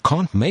 if you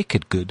can't make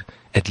it good,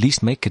 at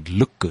least make it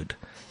look good.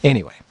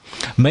 Anyway,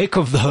 make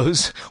of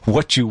those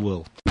what you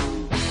will.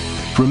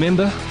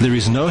 Remember, there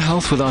is no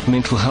health without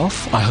mental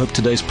health. I hope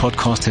today's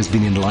podcast has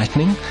been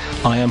enlightening.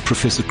 I am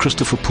Professor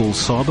Christopher Paul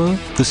Sabo.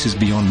 This is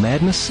Beyond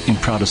Madness in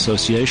proud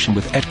association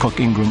with Adcock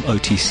Ingram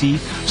OTC,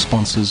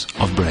 sponsors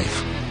of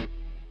Brave.